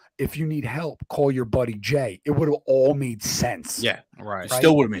said, if you need help, call your buddy Jay. It would have all made sense. Yeah, right. It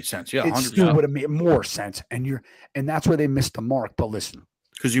still would have made sense. Yeah, 100%. It still would have made more sense. And that's where they missed the mark. But listen.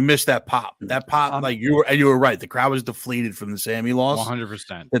 Because you missed that pop. That pop, you were right. The crowd was deflated from the Sammy loss.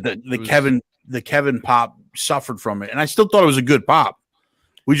 100%. The Kevin pop suffered from it, and I still thought it was a good pop.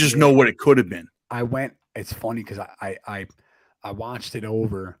 We just know what it could have been. It's funny because I watched it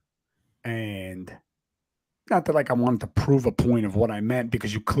over, and not that I wanted to prove a point of what I meant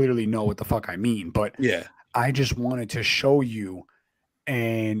because you clearly know what the fuck I mean, but I just wanted to show you,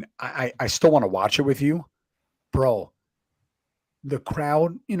 and I still want to watch it with you, bro. The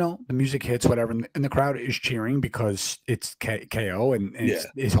crowd, the music hits, whatever, and the crowd is cheering because it's KO and it's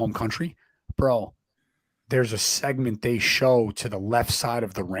his home country. Bro, there's a segment they show to the left side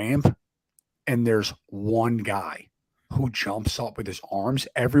of the ramp, and there's one guy who jumps up with his arms.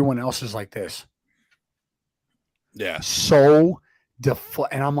 Everyone else is like this. Yeah. So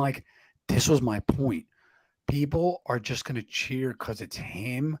and I'm like, this was my point. People are just going to cheer because it's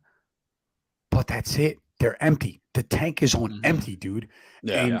him, but that's it. They're empty. The tank is on empty, dude.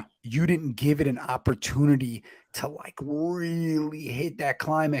 Yeah. And you didn't give it an opportunity to like really hit that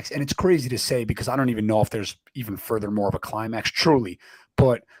climax. And it's crazy to say because I don't even know if there's even further more of a climax, truly.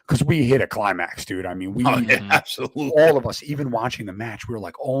 But because we hit a climax, dude. I mean, absolutely. All of us, even watching the match, we were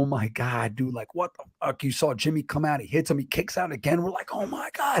like, oh my God, dude, like what the fuck? You saw Jimmy come out, he hits him, he kicks out again. We're like, oh my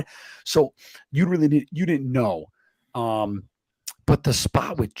God. So you didn't know. But the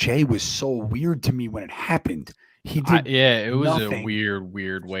spot with Jay was so weird to me when it happened. He did it was nothing. A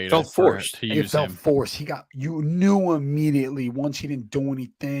weird way felt forced. It felt forced. You knew immediately once he didn't do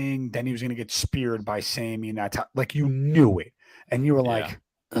anything, then he was gonna get speared by Sammy and that like you knew it. And you were like,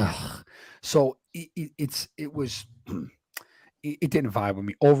 ugh. So it didn't vibe with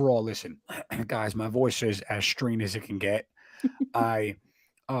me. Overall, listen, guys, my voice is as strained as it can get. I'm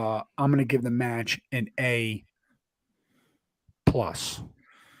gonna give the match an A plus,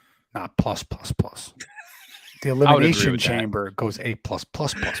 not plus. The Elimination Chamber goes A plus.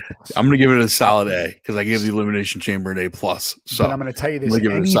 I'm gonna give it a solid A because I gave the Elimination Chamber an A plus. So but I'm gonna tell you this: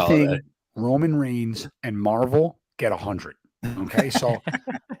 anything Roman Reigns and Marvel get 100. Okay, so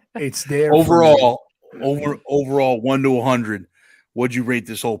it's there. Overall, 1 to 100. What'd you rate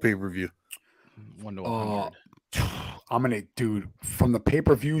this whole pay-per-view? 1 to 100. I'm gonna, dude. From the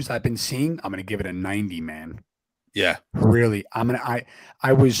pay-per-views I've been seeing, I'm gonna give it a 90, man. Yeah, really. I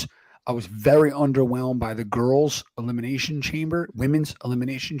was very underwhelmed by the women's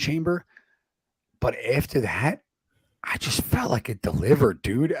elimination chamber, but after that, I just felt like it delivered,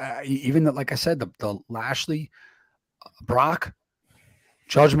 dude. Even like I said, the Lashley, Brock,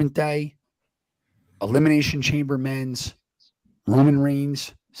 Judgment Day, Elimination Chamber men's, Roman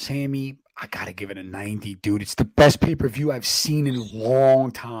Reigns, Sammy. I gotta give it a 90, dude. It's the best pay-per-view I've seen in a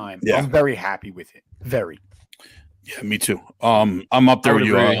long time. Yeah. I'm very happy with it. Very. Yeah, me too. I'm up there with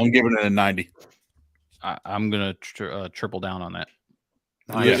you. I'm giving it a 90. I'm gonna triple down on that.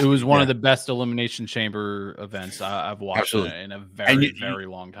 It was one of the best Elimination Chamber events I've watched in a very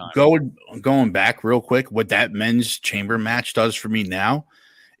long time. Going back real quick, what that men's chamber match does for me now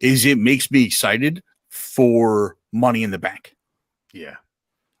is it makes me excited for Money in the Bank. Yeah.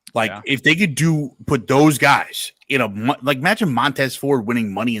 If they could put those guys in imagine Montez Ford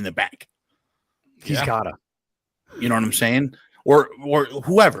winning Money in the Bank. He's gotta. You know what I'm saying? Or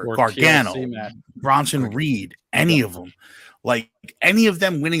whoever, Gargano, Bronson Reed, any of them. Like any of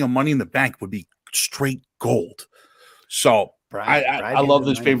them winning a Money in the Bank would be straight gold. So I love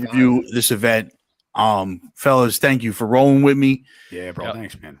this pay-per-view, this event. Fellas, thank you for rolling with me. Yeah, bro. Yep.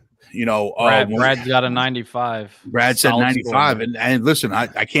 Thanks, man. You know, Brad's got a 95. Brad said 95. And listen,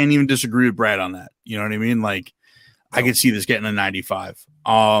 I can't even disagree with Brad on that. You know what I mean? Like, I could see this getting a 95.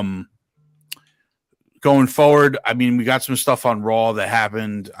 Going forward, I mean, we got some stuff on Raw that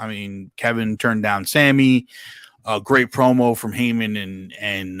happened. I mean, Kevin turned down Sammy. Great promo from Heyman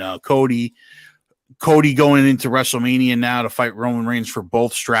and Cody. Cody going into WrestleMania now to fight Roman Reigns for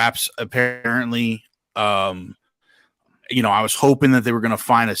both straps, apparently. I was hoping that they were going to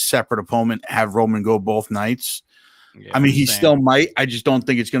find a separate opponent, have Roman go both nights. Yeah, I mean, he still might. I just don't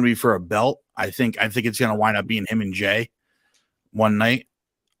think it's going to be for a belt. I think it's going to wind up being him and Jay one night.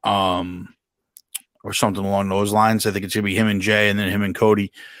 Or something along those lines. I think it's going to be him and Jay and then him and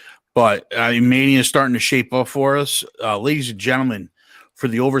Cody. But Mania is starting to shape up for us. Ladies and gentlemen, for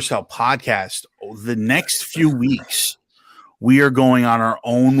the Oversell podcast, the next few weeks, we are going on our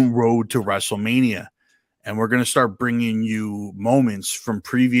own road to WrestleMania. And we're going to start bringing you moments from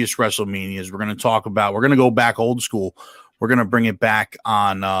previous WrestleManias. We're going to go back old school. We're going to bring it back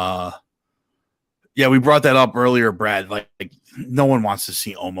on. We brought that up earlier, Brad. Like no one wants to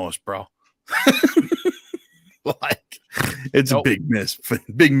see Omos, bro. It's a big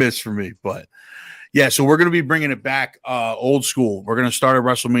miss for me, but yeah, so we're going to be bringing it back old school. We're going to start at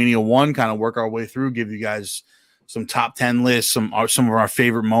WrestleMania 1, kind of work our way through, give you guys some top 10 lists, some of our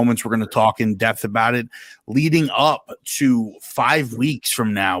favorite moments. We're going to talk in depth about it. Leading up to 5 weeks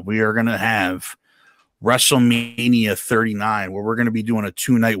from now, we are going to have WrestleMania 39, where we're going to be doing a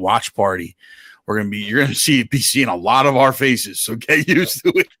 2-night watch party. You're going to be seeing a lot of our faces, so get used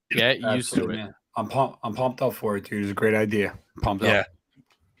to it. Get used to it. Man. I'm pumped up for it, dude. It's a great idea. Pumped up.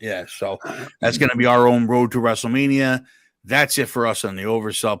 Yeah. So that's going to be our own road to WrestleMania. That's it for us on the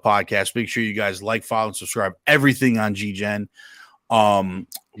Oversell podcast. Make sure you guys like, follow, and subscribe. Everything on GGen.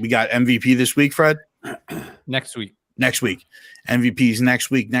 We got MVP this week, Fred. Next week. next week. MVPs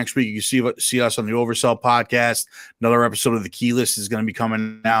next week. Next week, you see us on the Oversell podcast. Another episode of the Key List is going to be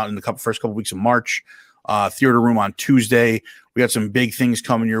coming out in the first couple weeks of March. Theater Room on Tuesday. We got some big things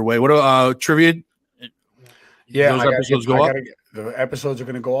coming your way. What trivia? Yeah, those episodes go up. The episodes are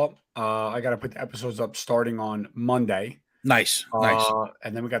going to go up. I got to put the episodes up starting on Monday. Nice.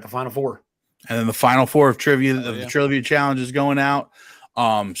 And then we got the final 4. And then the final 4 of trivia, the trivia challenge is going out.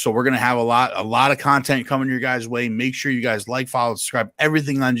 So we're gonna have a lot of content coming your guys' way. Make sure you guys like, follow, subscribe,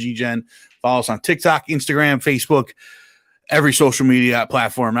 everything on GGen. Follow us on TikTok, Instagram, Facebook, every social media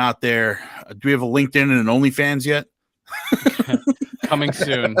platform out there. Do we have a LinkedIn and an OnlyFans yet? Coming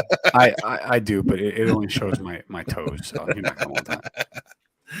soon. I do, but it only shows my toes, so you're not gonna want that.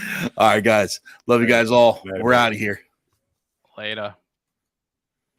 All right, guys. Love you guys all. We're out of here. Later.